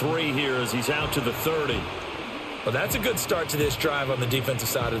about 3 here as he's out to the 30. Well, that's a good start to this drive on the defensive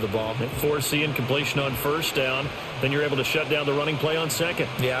side of the ball. Force the incompletion on 1st down. Then you're able to shut down the running play on 2nd.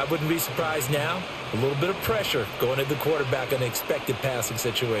 Yeah, I wouldn't be surprised now. A little bit of pressure going at the quarterback in an expected passing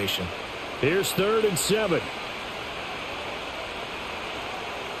situation. Here's 3rd and 7.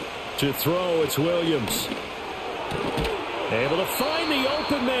 To throw, it's Williams. Able to find the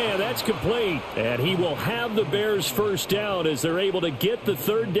open man. That's complete. And he will have the Bears first down as they're able to get the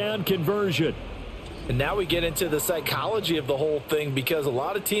 3rd down conversion. And now we get into the psychology of the whole thing because a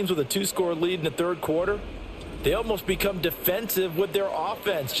lot of teams with a 2-score lead in the 3rd quarter, they almost become defensive with their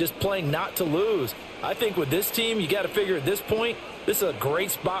offense, just playing not to lose. I think with this team, you got to figure at this point, this is a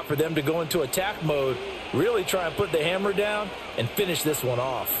great spot for them to go into attack mode, really try and put the hammer down and finish this one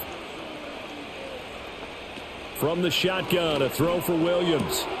off. From the shotgun, a throw for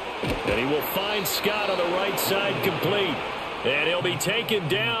Williams. And he will find Scott on the right side complete. And he'll be taken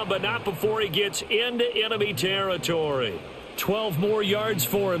down, but not before he gets into enemy territory. 12 more yards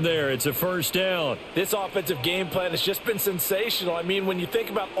for him there. It's a first down. This offensive game plan has just been sensational. I mean, when you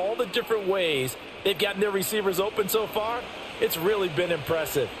think about all the different ways they've gotten their receivers open so far, it's really been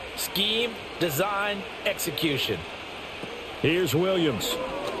impressive. Scheme, design, execution. Here's Williams.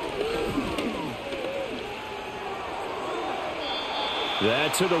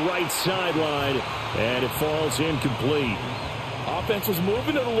 That to the right sideline, and it falls incomplete. Offense was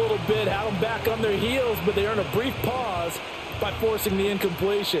moving it a little bit, had them back on their heels, but they earn a brief pause. by forcing the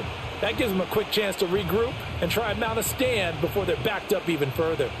incompletion. That gives them a quick chance to regroup and try and mount a stand before they're backed up even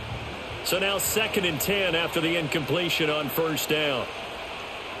further. So now 2nd and 10 after the incompletion on 1st down.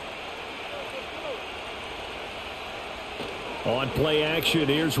 On play action,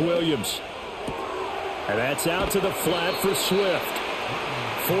 here's Williams. And that's out to the flat for Swift.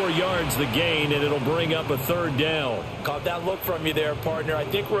 4 yards the gain, and it'll bring up a 3rd down. Caught that look from you there, partner. I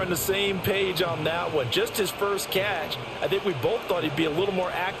think we're on the same page on that one. Just his first catch. I think we both thought he'd be a little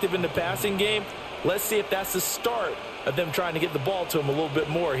more active in the passing game. Let's see if that's the start of them trying to get the ball to him a little bit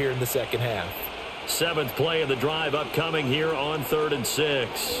more here in the second half. 7th play of the drive upcoming here on 3rd and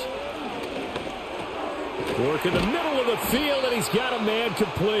 6. Work in the middle of the field, and he's got a man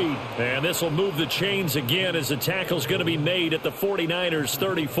complete. And this will move the chains again as the tackle's going to be made at the 49ers'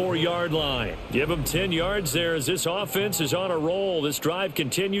 34-yard line. Give them 10 yards there as this offense is on a roll. This drive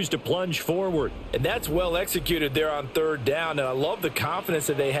continues to plunge forward. And that's well executed there on 3rd down, and I love the confidence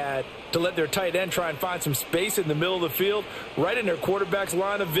that they had to let their tight end try and find some space in the middle of the field, right in their quarterback's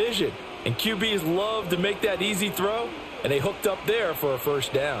line of vision. And QBs love to make that easy throw, and they hooked up there for a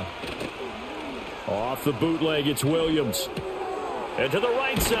 1st down. Off the bootleg, it's Williams. And to the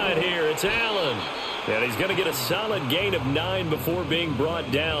right side here, it's Allen. And he's going to get a solid gain of 9 before being brought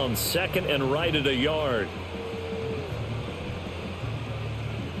down. 2nd and right at a yard.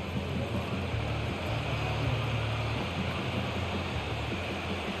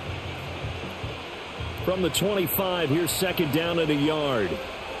 From the 25, here's 2nd down at a yard.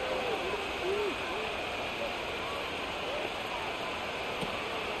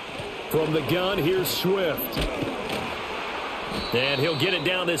 From the gun, here's Swift. And he'll get it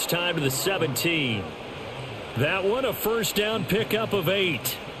down this time to the 17. That one, a 1st down pickup of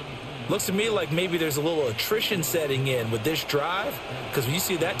 8. Looks to me like maybe there's a little attrition setting in with this drive, because when you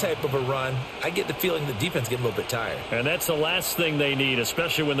see that type of a run, I get the feeling the defense getting a little bit tired. And that's the last thing they need,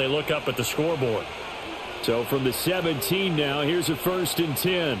 especially when they look up at the scoreboard. So from the 17 now, here's a 1st and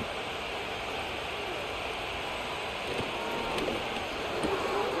 10.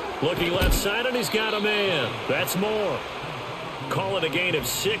 Looking left side, and he's got a man. That's Moore. Call it a gain of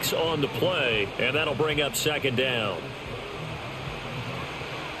 6 on the play, and that'll bring up 2nd down.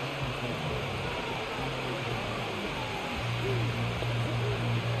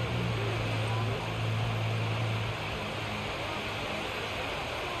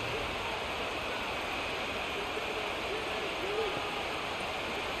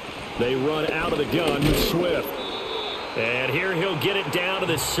 They run out of the gun with Swift. And here he'll get it down to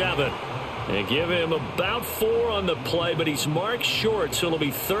the 7. And give him about 4 on the play, but he's marked short, so it'll be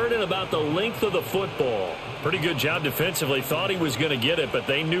 3rd and about the length of the football. Pretty good job defensively. Thought he was going to get it, but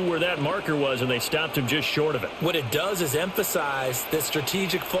they knew where that marker was, and they stopped him just short of it. What it does is emphasize that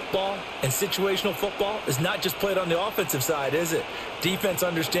strategic football and situational football is not just played on the offensive side, is it? Defense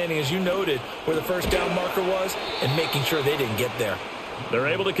understanding, as you noted, where the 1st down marker was and making sure they didn't get there. They're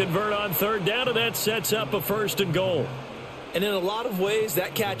able to convert on 3rd down, and that sets up a 1st and goal. And in a lot of ways,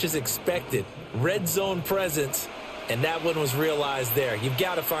 that catch is expected. Red zone presence, and that one was realized there. You've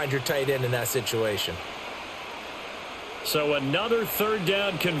got to find your tight end in that situation. So another 3rd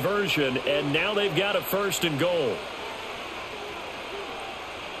down conversion, and now they've got a 1st and goal.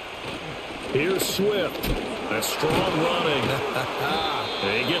 Here's Swift. A strong running.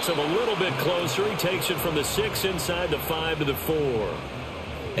 And he gets him a little bit closer. He takes it from the 6 inside the 5 to the 4.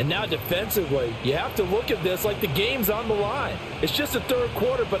 And now defensively, you have to look at this like the game's on the line. It's just the 3rd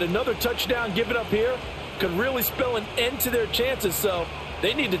quarter, but another touchdown given up here could really spell an end to their chances. So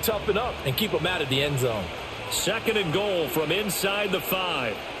they need to toughen up and keep them out of the end zone. 2nd and goal from inside the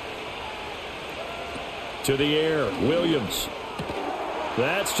 5. To the air, Williams.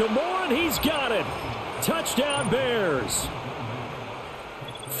 That's to Moore, and he's got it. Touchdown Bears.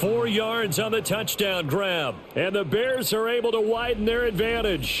 4 yards on the touchdown grab. And the Bears are able to widen their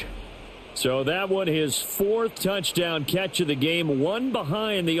advantage. So that one, his 4th touchdown catch of the game, one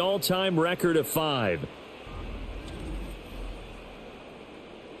behind the all-time record of 5.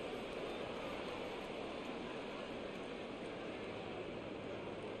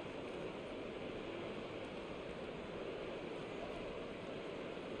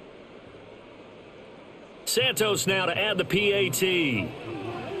 Santos now to add the PAT.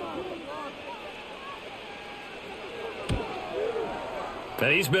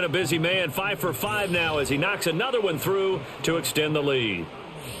 And he's been a busy man, 5 for 5 now as he knocks another one through to extend the lead.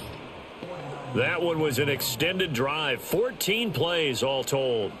 That one was an extended drive, 14 plays all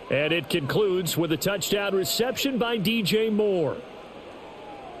told. And it concludes with a touchdown reception by DJ Moore.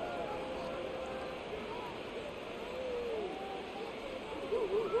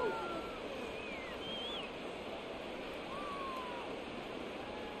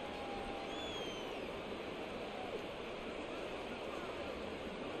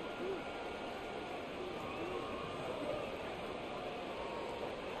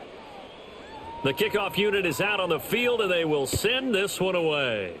 The kickoff unit is out on the field, and they will send this one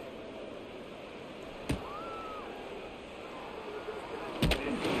away.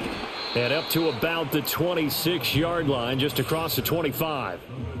 And up to about the 26-yard line, just across the 25.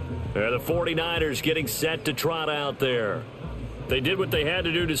 The 49ers getting set to trot out there. They did what they had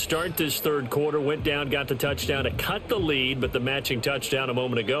to do to start this third quarter, went down, got the touchdown to cut the lead, but the matching touchdown a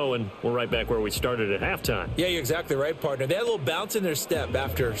moment ago, and we're right back where we started at halftime. Yeah, you're exactly right, partner. They had a little bounce in their step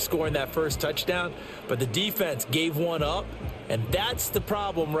after scoring that first touchdown, but the defense gave one up, and that's the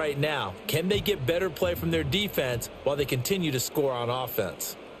problem right now. Can they get better play from their defense while they continue to score on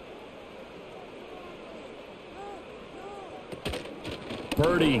offense?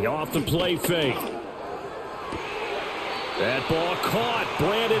 Purdy off the play fake. That ball caught.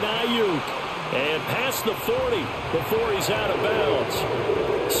 Brandon Ayuk. And past the 40 before he's out of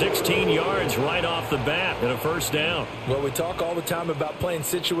bounds. 16 yards right off the bat and a first down. Well, we talk all the time about playing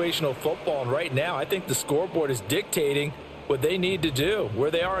situational football, and right now I think the scoreboard is dictating what they need to do.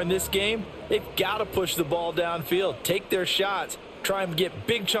 Where they are in this game, they've got to push the ball downfield, take their shots, try and get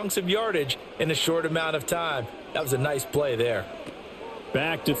big chunks of yardage in a short amount of time. That was a nice play there.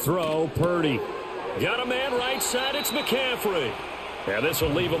 Back to throw, Purdy. Got a man right side, it's McCaffrey. And this will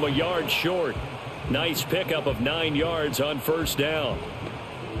leave him a yard short. Nice pickup of 9 yards on first down.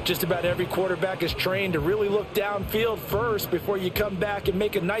 Just about every quarterback is trained to really look downfield first before you come back and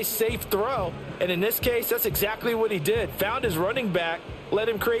make a nice safe throw. And in this case, that's exactly what he did. Found his running back, let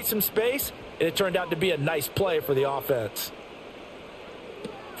him create some space, and it turned out to be a nice play for the offense.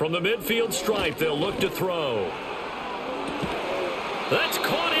 From the midfield stripe, they'll look to throw. That's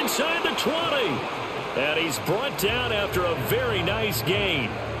caught inside the 20. And he's brought down after a very nice gain.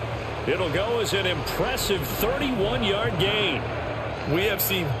 It'll go as an impressive 31-yard gain. We have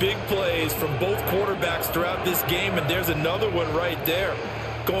seen big plays from both quarterbacks throughout this game, and there's another one right there.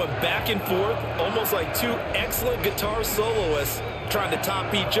 Going back and forth, almost like two excellent guitar soloists trying to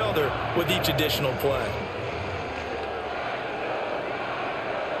top each other with each additional play.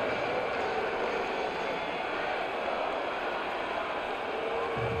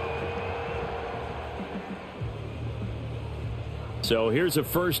 So here's a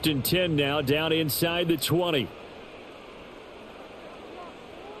 1st and 10 now, down inside the 20.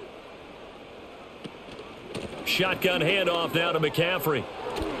 Shotgun handoff now to McCaffrey.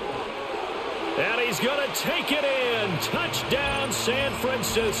 And he's going to take it in. Touchdown, San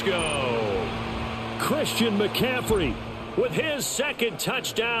Francisco. Christian McCaffrey with his second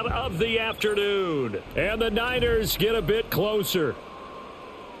touchdown of the afternoon. And the Niners get a bit closer.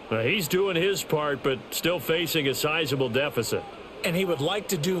 He's doing his part, but still facing a sizable deficit. And he would like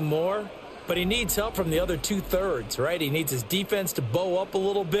to do more, but he needs help from the other 2/3, right? He needs his defense to bow up a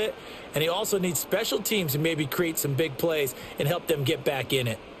little bit, and he also needs special teams to maybe create some big plays and help them get back in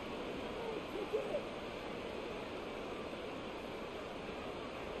it.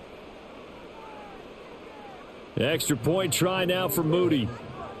 Extra point try now for Moody.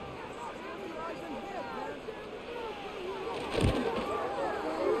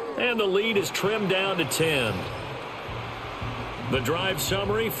 And the lead is trimmed down to 10. The drive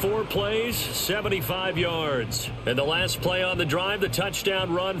summary, 4 plays, 75 yards. And the last play on the drive, the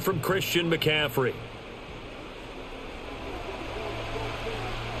touchdown run from Christian McCaffrey.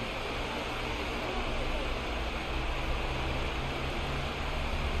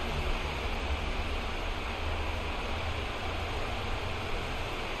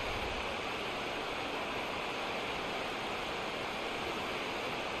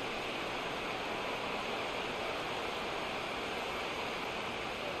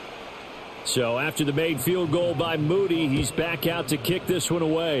 So after the made field goal by Moody, he's back out to kick this one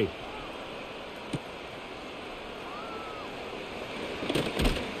away.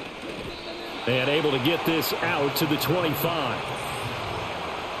 And able to get this out to the 25.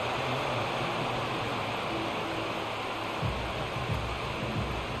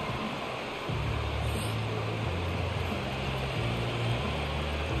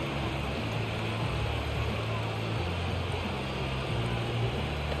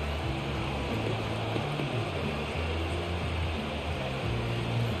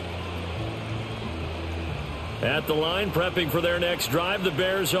 At the line, prepping for their next drive, the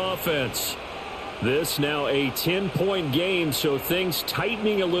Bears offense. This now a 10-point game, so things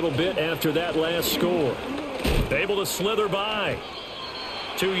tightening a little bit after that last score. Able to slither by.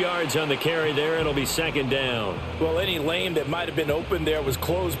 2 yards on the carry there. It'll be 2nd down. Well, any lane that might have been open there was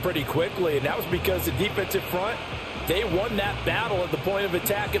closed pretty quickly, and that was because the defensive front, they won that battle at the point of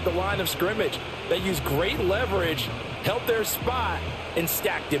attack at the line of scrimmage. They used great leverage, held their spot, and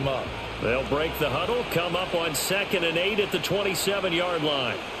stacked him up. They'll break the huddle, come up on 2nd and 8 at the 27-yard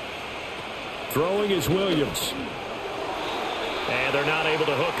line. Throwing is Williams. And they're not able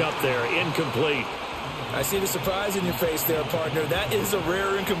to hook up there. Incomplete. I see the surprise in your face there, partner. That is a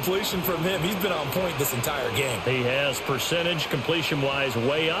rare incompletion from him. He's been on point this entire game. He has percentage completion-wise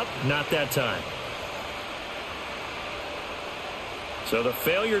way up. Not that time. So the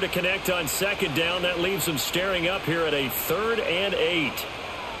failure to connect on second down, that leaves them staring up here at a 3rd and 8.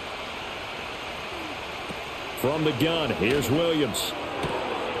 From the gun, here's Williams.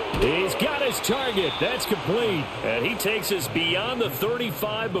 He's got his target. That's complete. And he takes us beyond the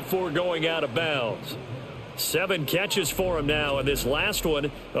 35 before going out of bounds. 7 catches for him now, and this last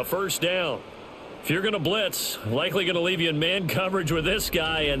one, a first down. If you're going to blitz, likely going to leave you in man coverage with this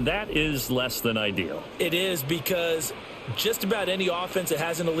guy, and that is less than ideal. It is, because just about any offense that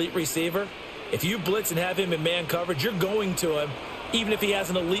has an elite receiver, if you blitz and have him in man coverage, you're going to him, even if he has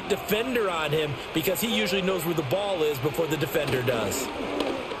an elite defender on him, because he usually knows where the ball is before the defender does.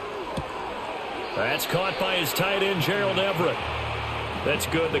 That's caught by his tight end, Gerald Everett. That's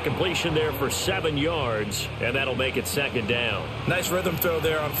good. The completion there for 7 yards, and that'll make it second down. Nice rhythm throw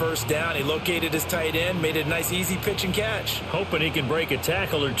there on first down. He located his tight end, made it a nice, easy pitch and catch. Hoping he can break a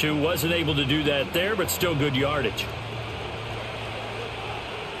tackle or two. Wasn't able to do that there, but still good yardage.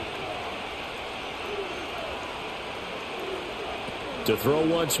 To throw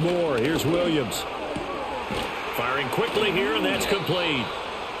once more, here's Williams. Firing quickly here, and that's complete.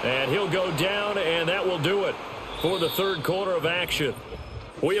 And he'll go down, and that will do it for the third quarter of action.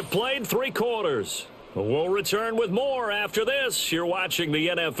 We have played 3 quarters. We'll return with more after this. You're watching the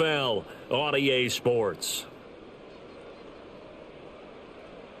NFL on EA Sports.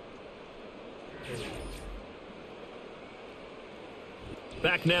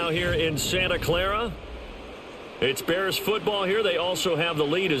 Back now here in Santa Clara. It's Bears football here. They also have the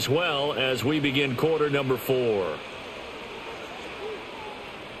lead as well as we begin quarter number 4.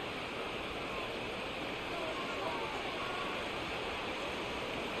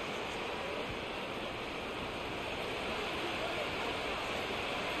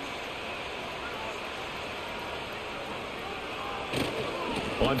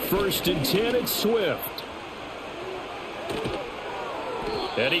 On 1st and 10, it's Swift.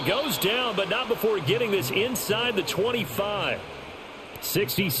 And he goes down, but not before getting this inside the 25.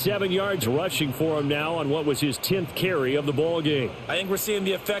 67 yards rushing for him now on what was his 10th carry of the ball game. I think we're seeing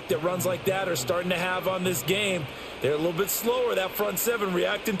the effect that runs like that are starting to have on this game. They're a little bit slower, that front 7,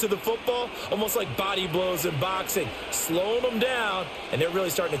 reacting to the football, almost like body blows in boxing, slowing them down, and they're really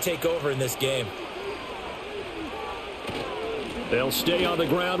starting to take over in this game. They'll stay on the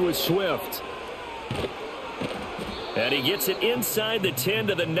ground with Swift. And he gets it inside the 10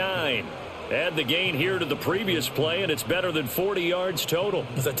 to the 9. Add the gain here to the previous play, and it's better than 40 yards total.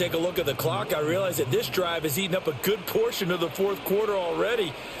 As I take a look at the clock, I realize that this drive has eaten up a good portion of the fourth quarter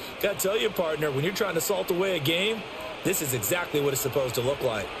already. Got to tell you, partner, when you're trying to salt away a game, this is exactly what it's supposed to look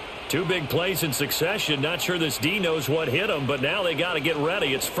like. 2 big plays in succession. Not sure this D knows what hit him, but now they got to get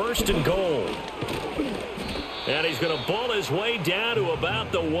ready. It's 1st and goal. And he's going to ball his way down to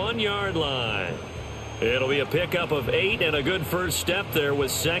about the 1-yard line. It'll be a pickup of 8 and a good first step there with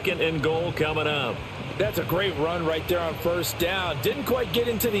 2nd and goal coming up. That's a great run right there on first down. Didn't quite get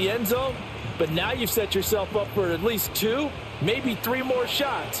into the end zone, but now you've set yourself up for at least 2, maybe 3 more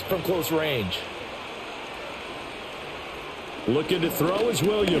shots from close range. Looking to throw is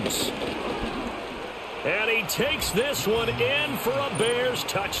Williams. And he takes this one in for a Bears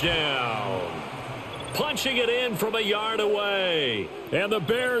touchdown. Punching it in from a yard away. And the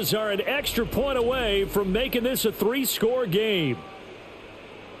Bears are an extra point away from making this a 3-score game.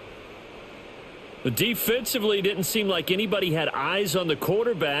 Defensively, didn't seem like anybody had eyes on the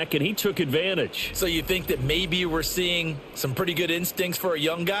quarterback, and he took advantage. So you think that maybe we're seeing some pretty good instincts for a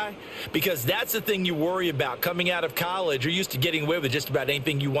young guy? Because that's the thing you worry about coming out of college. You're used to getting away with just about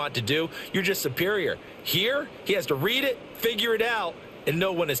anything you want to do. You're just superior. Here, he has to read it, figure it out, and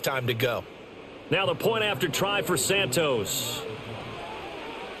know when it's time to go. Now the point after try for Santos.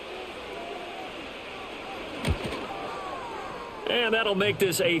 And that'll make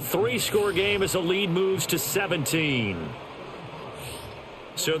this a 3-score game as the lead moves to 17.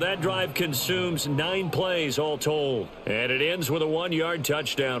 So that drive consumes 9 plays all told. And it ends with a 1-yard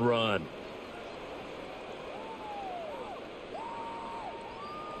touchdown run.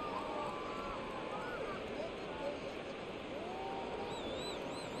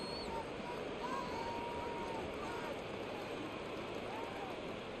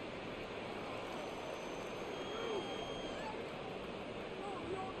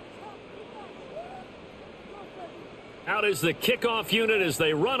 Out is the kickoff unit as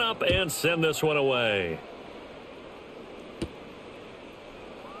they run up and send this one away.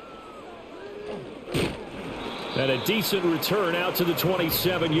 And a decent return out to the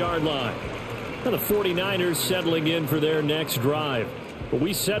 27-yard line. And the 49ers settling in for their next drive. But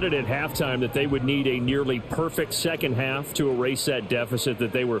we said it at halftime that they would need a nearly perfect second half to erase that deficit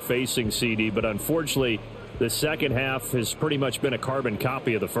that they were facing, CD. But unfortunately, the second half has pretty much been a carbon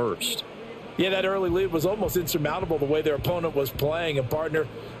copy of the first. Yeah, that early lead was almost insurmountable the way their opponent was playing. And, partner,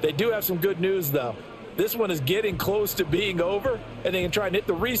 they do have some good news, though. This one is getting close to being over, and they can try and hit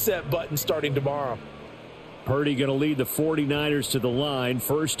the reset button starting tomorrow. Purdy going to lead the 49ers to the line,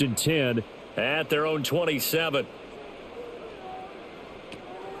 1st and 10 at their own 27.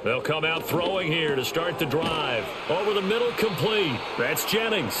 They'll come out throwing here to start the drive. Over the middle, complete. That's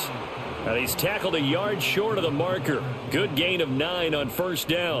Jennings. And he's tackled a yard short of the marker. Good gain of 9 on 1st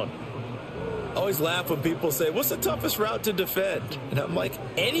down. I always laugh when people say, what's the toughest route to defend? And I'm like,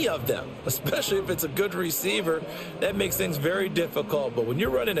 any of them, especially if it's a good receiver. That makes things very difficult. But when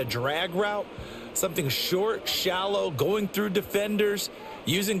you're running a drag route, something short, shallow, going through defenders,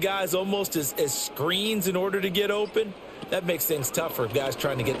 using guys almost as screens in order to get open, that makes things tough for guys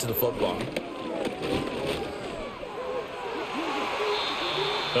trying to get to the football.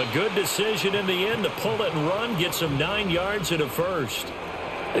 A good decision in the end to pull it and run, gets him 9 yards and a first.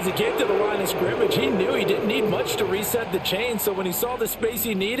 As he came to the line of scrimmage, he knew he didn't need much to reset the chain, so when he saw the space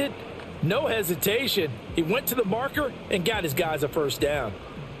he needed, no hesitation. He went to the marker and got his guys a 1st down.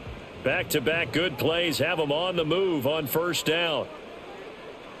 Back-to-back good plays have him on the move on 1st down.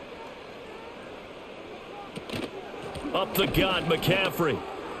 Up the gut, McCaffrey.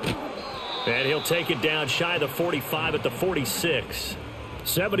 And he'll take it down shy of the 45 at the 46.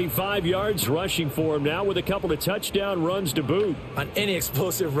 75 yards rushing for him now with a couple of touchdown runs to boot. On any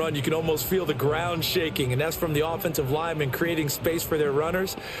explosive run, you can almost feel the ground shaking, and that's from the offensive linemen creating space for their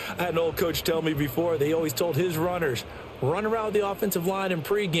runners. I had an old coach tell me before, they always told his runners, run around the offensive line in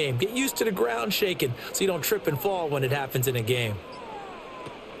pregame. Get used to the ground shaking so you don't trip and fall when it happens in a game.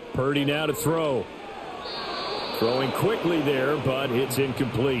 Purdy now to throw. Throwing quickly there, but it's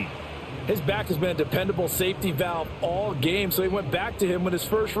incomplete. His back has been a dependable safety valve all game, so he went back to him when his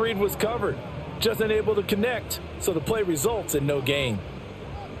first read was covered. Just unable to connect, so the play results in no gain.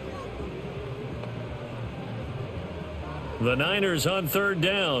 The Niners on 3rd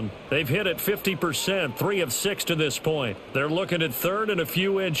down. They've hit it 50%, 3 of 6 to this point. They're looking at 3rd and a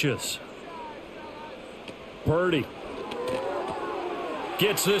few inches. Purdy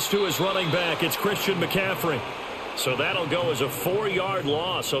gets this to his running back. It's Christian McCaffrey. So that'll go as a 4-yard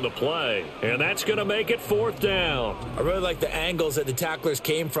loss on the play. And that's going to make it 4th down. I really like the angles that the tacklers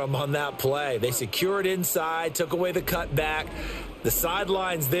came from on that play. They secured inside, took away the cutback. The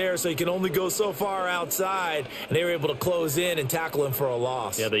sideline's there, so you can only go so far outside. And they were able to close in and tackle him for a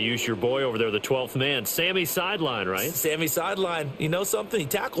loss. Yeah, they used your boy over there, the 12th man. Sammy Sideline, right? Sammy Sideline. You know something? He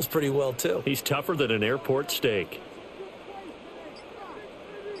tackles pretty well, too. He's tougher than an airport steak.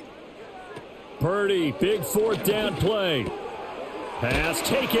 Purdy, big 4th down play. Pass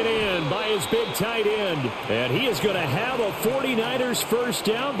taken in by his big tight end. And he is going to have a 49ers 1st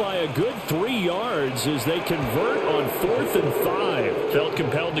down by a good 3 yards as they convert on 4th and 5. Felt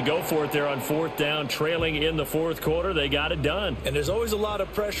compelled to go for it there on 4th down, trailing in the 4th quarter. They got it done. And there's always a lot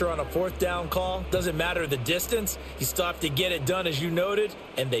of pressure on a 4th down call. Doesn't matter the distance. You still have to get it done, as you noted,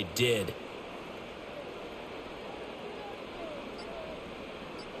 and they did.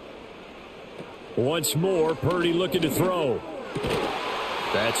 Once more, Purdy looking to throw.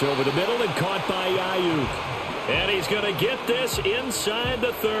 That's over the middle and caught by Ayuk. And he's going to get this inside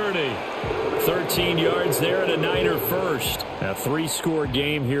the 30. 13 yards there and a Niner first. A 3-score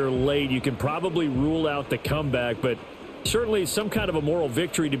game here late. You can probably rule out the comeback, but certainly some kind of a moral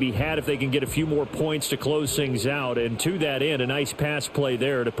victory to be had if they can get a few more points to close things out. And to that end, a nice pass play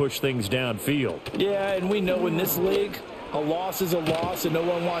there to push things downfield. Yeah, and we know in this league, a loss is a loss, and no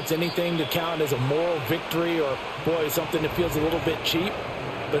one wants anything to count as a moral victory or, boy, something that feels a little bit cheap.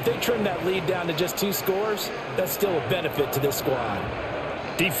 But if they trim that lead down to just 2 scores, that's still a benefit to this squad.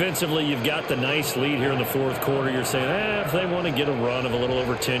 Defensively, you've got the nice lead here in the 4th quarter. You're saying, if they want to get a run of a little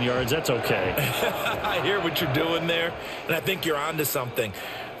over 10 yards, that's okay. I hear what you're doing there, and I think you're onto something.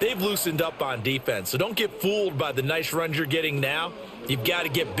 They've loosened up on defense, so don't get fooled by the nice runs you're getting now. You've got to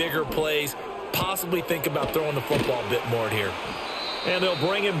get bigger plays. Possibly think about throwing the football a bit more here. And they'll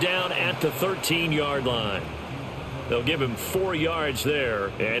bring him down at the 13-yard line. They'll give him 4 yards there,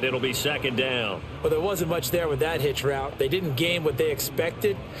 and it'll be 2nd down. Well, there wasn't much there with that hitch route. They didn't gain what they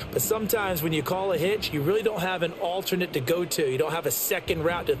expected, but sometimes when you call a hitch, you really don't have an alternate to go to. You don't have a second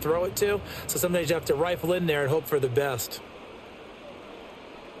route to throw it to, so sometimes you have to rifle in there and hope for the best.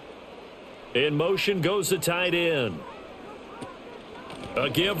 In motion goes the tight end. A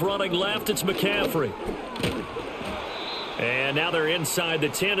give running left, it's McCaffrey. And now they're inside the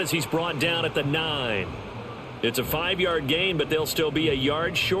 10 as he's brought down at the 9. It's a 5-yard gain, but they'll still be a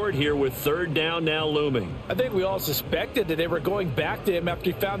yard short here with third down now looming. I think we all suspected that they were going back to him after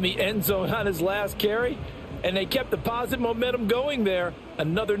he found the end zone on his last carry, and they kept the positive momentum going there.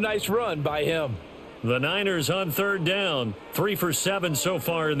 Another nice run by him. The Niners on third down, 3 for 7 so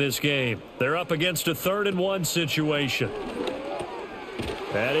far in this game. They're up against a 3rd-and-1 situation.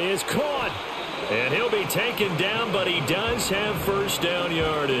 That is caught, and he'll be taken down, but he does have first down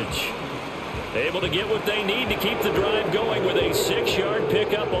yardage. Able to get what they need to keep the drive going with a 6-yard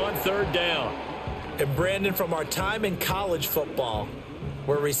pickup on third down. And Brandon, from our time in college football,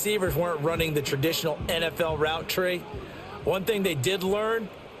 where receivers weren't running the traditional NFL route tree, one thing they did learn,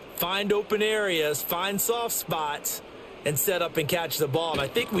 find open areas, find soft spots, and set up and catch the ball. And I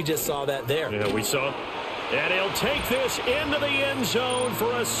think we just saw that there. Yeah, we saw it. And he'll take this into the end zone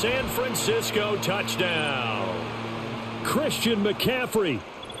for a San Francisco touchdown. Christian McCaffrey.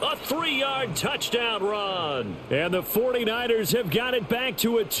 A 3-yard touchdown run. And the 49ers have got it back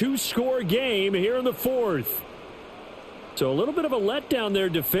to a 2-score game here in the 4th. So a little bit of a letdown there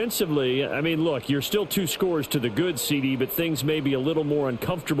defensively. I mean, look, you're still 2 scores to the good, CD, but things may be a little more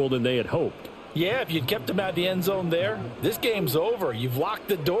uncomfortable than they had hoped. Yeah, if you'd kept them out of the end zone there, this game's over. You've locked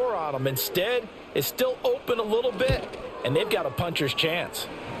the door on them. Instead, it's still open a little bit, and they've got a puncher's chance.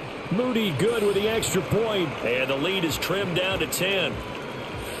 Moody good with the extra point, and the lead is trimmed down to 10.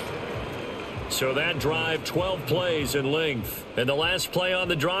 So that drive, 12 plays in length. And the last play on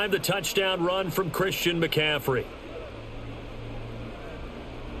the drive, the touchdown run from Christian McCaffrey.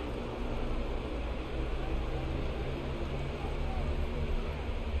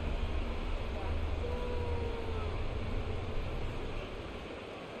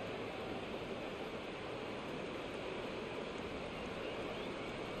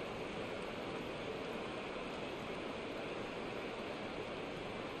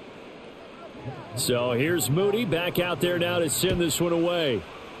 So here's Moody back out there now to send this one away.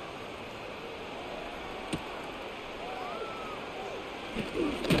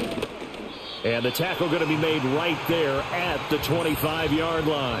 And the tackle going to be made right there at the 25-yard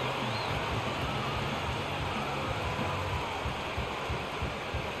line.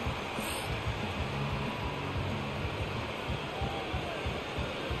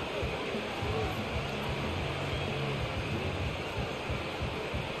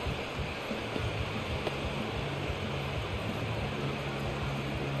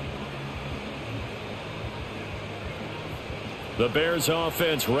 The Bears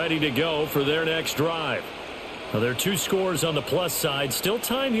offense ready to go for their next drive. Now, there are 2 scores on the plus side. Still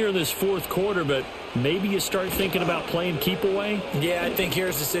time here in this 4th quarter, but maybe you start thinking about playing keep away? Yeah, I think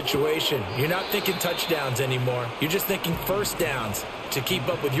here's the situation. You're not thinking touchdowns anymore. You're just thinking first downs. To keep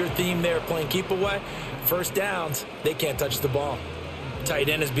up with your theme there, playing keep away, first downs, they can't touch the ball. Tight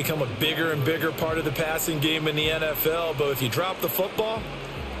end has become a bigger and bigger part of the passing game in the NFL, but if you drop the football,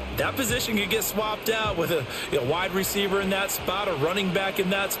 that position could get swapped out with a wide receiver in that spot, a running back in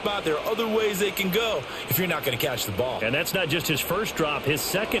that spot. There are other ways they can go if you're not going to catch the ball. And that's not just his first drop, his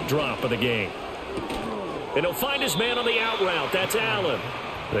second drop of the game. And he'll find his man on the out route. That's Allen.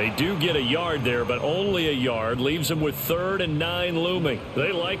 They do get a yard there, but only a yard. Leaves him with 3rd and 9 looming.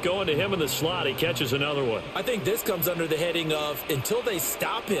 They like going to him in the slot. He catches another one. I think this comes under the heading of until they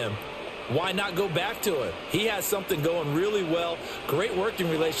stop him, why not go back to it? He has something going really well. Great working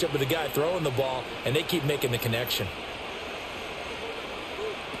relationship with the guy throwing the ball, and they keep making the connection.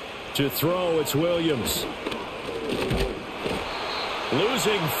 To throw, it's Williams.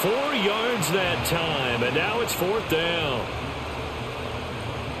 Losing 4 yards that time, and now it's 4th down.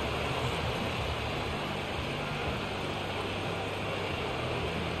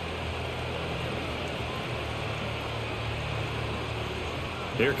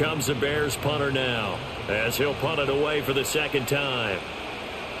 Here comes the Bears punter now, as he'll punt it away for the 2nd time.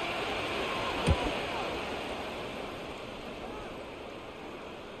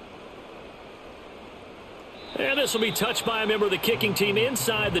 And this will be touched by a member of the kicking team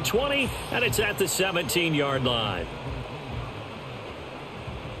inside the 20, and it's at the 17-yard line.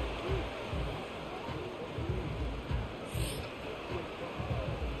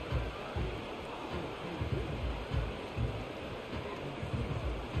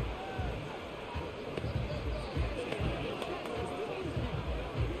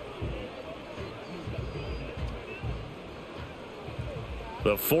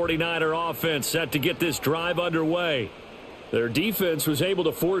 The 49er offense set to get this drive underway. Their defense was able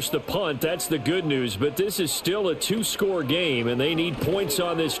to force the punt. That's the good news, but this is still a 2-score game, and they need points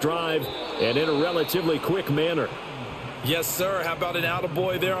on this drive and in a relatively quick manner. Yes, sir. How about an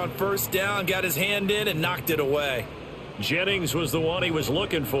attaboy there on first down? Got his hand in and knocked it away. Jennings was the one he was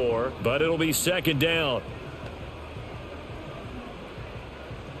looking for, but it'll be second down.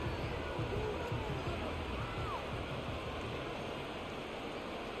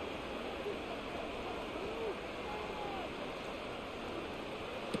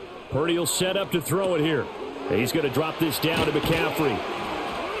 Purdy will set up to throw it here. He's going to drop this down to McCaffrey.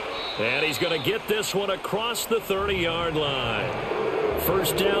 And he's going to get this one across the 30-yard line.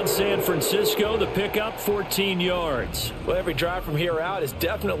 First down, San Francisco. The pickup, 14 yards. Well, every drive from here out is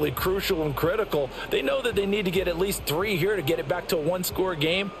definitely crucial and critical. They know that they need to get at least 3 here to get it back to a one-score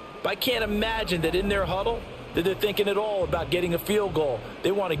game. But I can't imagine that in their huddle that they're thinking at all about getting a field goal.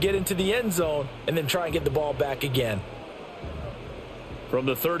 They want to get into the end zone and then try and get the ball back again. From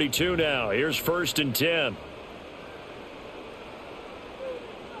the 32 now, here's 1st and 10.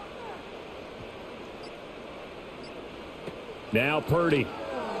 Now Purdy.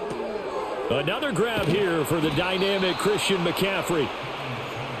 Another grab here for the dynamic Christian McCaffrey.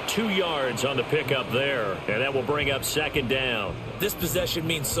 2 yards on the pickup there, and that will bring up second down. This possession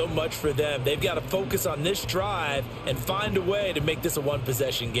means so much for them. They've got to focus on this drive and find a way to make this a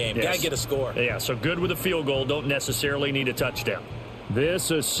one-possession game. Yes. Got to get a score. Yeah, so good with a field goal. Don't necessarily need a touchdown. This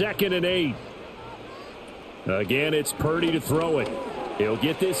is 2nd and 8. Again, it's Purdy to throw it. He'll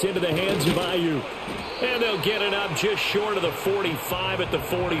get this into the hands of Ayuk. And they'll get it up just short of the 45 at the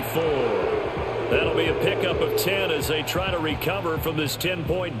 44. That'll be a pickup of 10 as they try to recover from this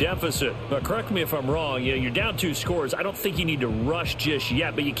 10-point deficit. But correct me if I'm wrong. You're down 2 scores. I don't think you need to rush just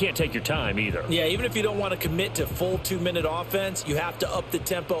yet, but you can't take your time either. Yeah, even if you don't want to commit to full 2-minute offense, you have to up the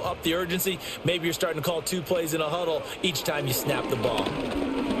tempo, up the urgency. Maybe you're starting to call 2 plays in a huddle each time you snap the ball.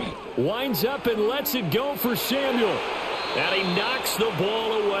 Winds up and lets it go for Samuel. And he knocks the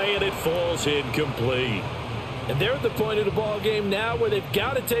ball away, and it falls incomplete. And they're at the point of the ball game now where they've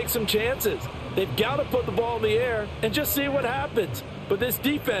got to take some chances. They've got to put the ball in the air and just see what happens. But this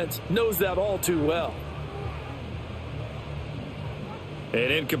defense knows that all too well.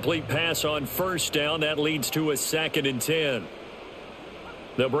 An incomplete pass on 1st down. That leads to a 2nd and 10.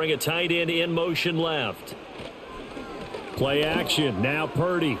 They'll bring a tight end in motion left. Play action. Now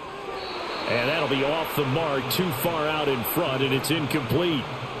Purdy. And that'll be off the mark, too far out in front, and it's incomplete.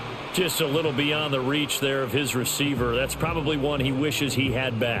 Just a little beyond the reach there of his receiver. That's probably one he wishes he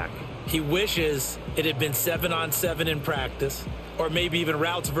had back. He wishes it had been 7-on-7 in practice, or maybe even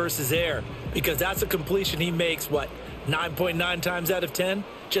routes versus air, because that's a completion he makes, 9.9 times out of 10?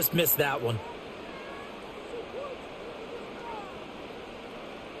 Just missed that one.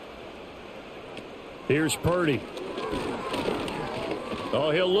 Here's Purdy. Oh,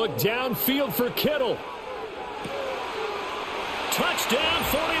 he'll look downfield for Kittle. Touchdown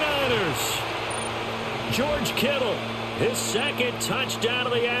 49ers. George Kittle, his 2nd touchdown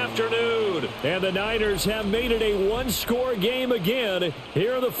of the afternoon. And the Niners have made it a 1-score game again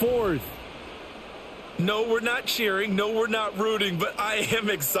here in the 4th. No, we're not cheering. No, we're not rooting. But I am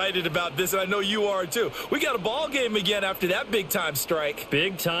excited about this, and I know you are too. We got a ball game again after that big-time strike.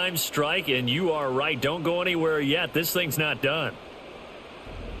 Big-time strike, and you are right. Don't go anywhere yet. This thing's not done.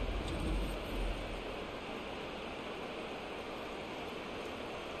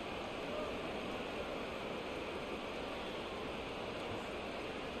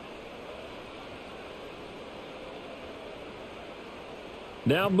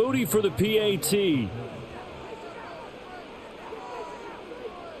 Now Moody for the PAT.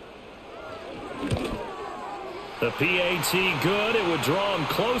 The PAT good. It would draw him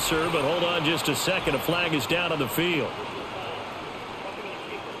closer, but hold on just a second. A flag is down on the field.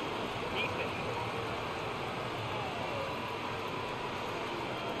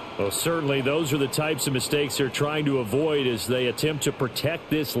 Well, certainly those are the types of mistakes they're trying to avoid as they attempt to protect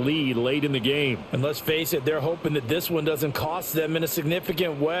this lead late in the game. And let's face it, they're hoping that this one doesn't cost them in a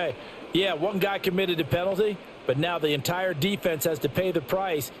significant way. Yeah, one guy committed a penalty, but now the entire defense has to pay the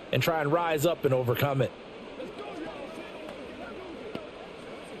price and try and rise up and overcome it.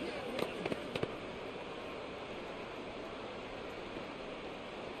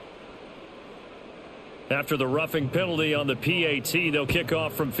 After the roughing penalty on the PAT, they'll kick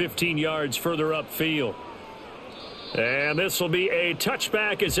off from 15 yards further upfield. And this will be a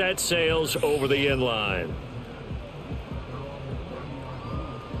touchback as that sails over the end line.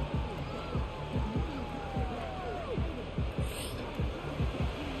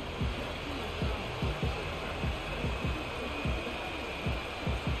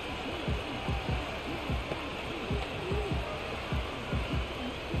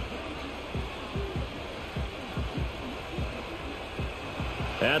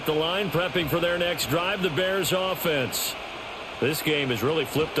 At the line, prepping for their next drive, the Bears offense. This game has really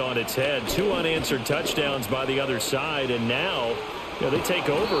flipped on its head. 2 unanswered touchdowns by the other side, and now they take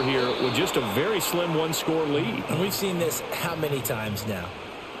over here with just a very slim one-score lead. And we've seen this how many times now?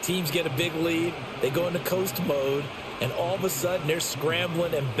 Teams get a big lead, they go into coast mode, and all of a sudden they're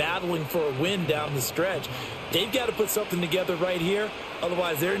scrambling and battling for a win down the stretch. They've got to put something together right here,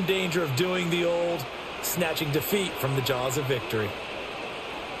 otherwise they're in danger of doing the old snatching defeat from the jaws of victory.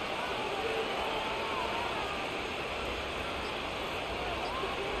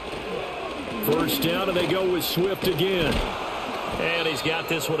 First down, and they go with Swift again. And he's got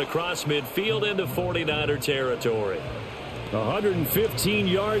this one across midfield into 49er territory. 115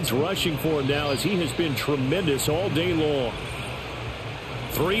 yards rushing for him now as he has been tremendous all day long.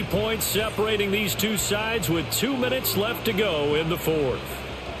 3 points separating these two sides with 2 minutes left to go in the fourth.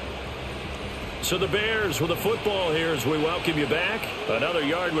 So the Bears with the football here as we welcome you back. Another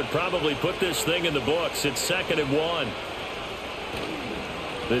yard would probably put this thing in the books. It's 2nd and 1.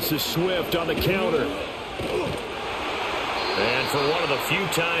 This is Swift on the counter. And for one of the few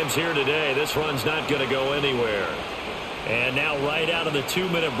times here today, this run's not going to go anywhere. And now right out of the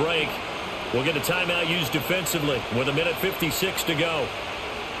 2-minute break, we'll get a timeout used defensively with 1:56 to go.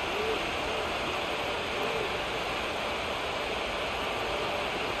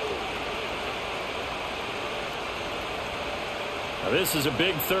 Now this is a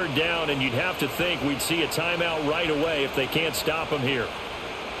big 3rd down, and you'd have to think we'd see a timeout right away if they can't stop him here.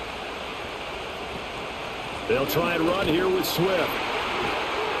 They'll try and run here with Swift.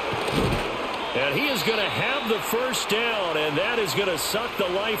 And he is going to have the first down, and that is going to suck the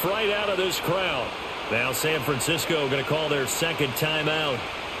life right out of this crowd. Now San Francisco going to call their 2nd timeout,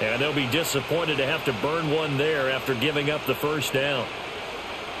 and they'll be disappointed to have to burn one there after giving up the first down.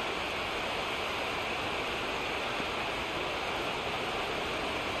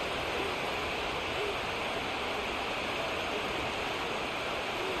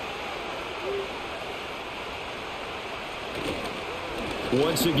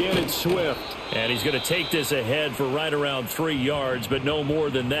 Once again, it's Swift. And he's going to take this ahead for right around 3 yards, but no more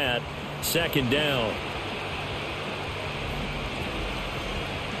than that. 2nd down.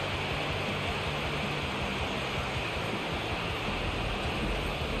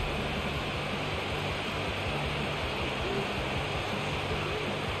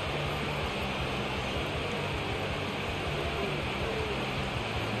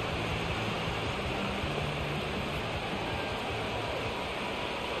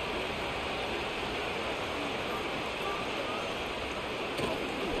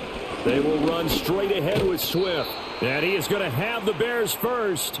 They will run straight ahead with Swift. And he is going to have the Bears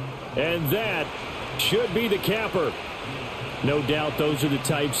first. And that should be the capper. No doubt those are the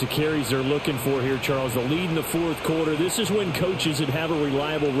types of carries they're looking for here, Charles. The lead in the 4th quarter. This is when coaches that have a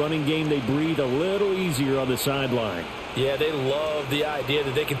reliable running game, they breathe a little easier on the sideline. Yeah, they love the idea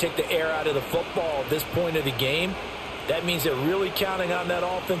that they can take the air out of the football at this point of the game. That means they're really counting on that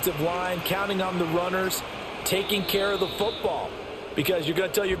offensive line, counting on the runners, taking care of the football. Because you're going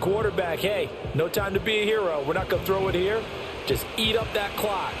to tell your quarterback, hey, no time to be a hero. We're not going to throw it here. Just eat up that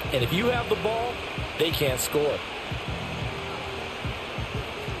clock. And if you have the ball, they can't score.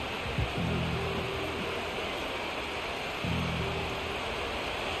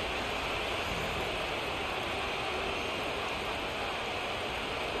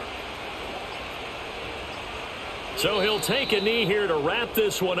 So he'll take a knee here to wrap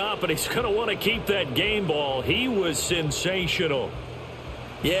this one up, and he's going to want to keep that game ball. He was sensational.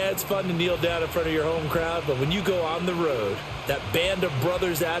 Yeah, it's fun to kneel down in front of your home crowd, but when you go on the road, that band of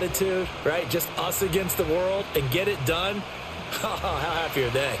brothers attitude, right, just us against the world, and get it done, how happy are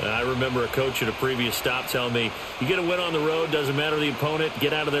they? I remember a coach at a previous stop telling me, you get a win on the road, doesn't matter the opponent,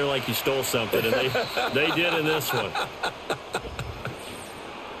 get out of there like you stole something, and they did in this one.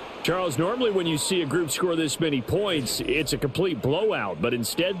 Charles, normally when you see a group score this many points, it's a complete blowout. But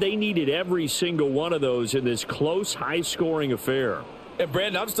instead, they needed every single one of those in this close, high-scoring affair. And,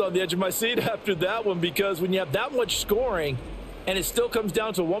 Brandon, I'm still on the edge of my seat after that one because when you have that much scoring and it still comes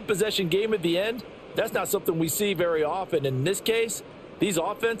down to a one-possession game at the end, that's not something we see very often. In this case, these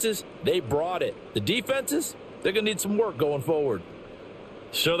offenses, they brought it. The defenses, they're going to need some work going forward.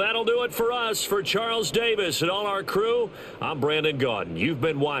 So that'll do it for us. For Charles Davis and all our crew, I'm Brandon Gaudin. You've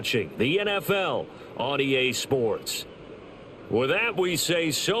been watching the NFL on EA Sports. With that, we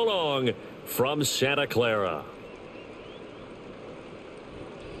say so long from Santa Clara.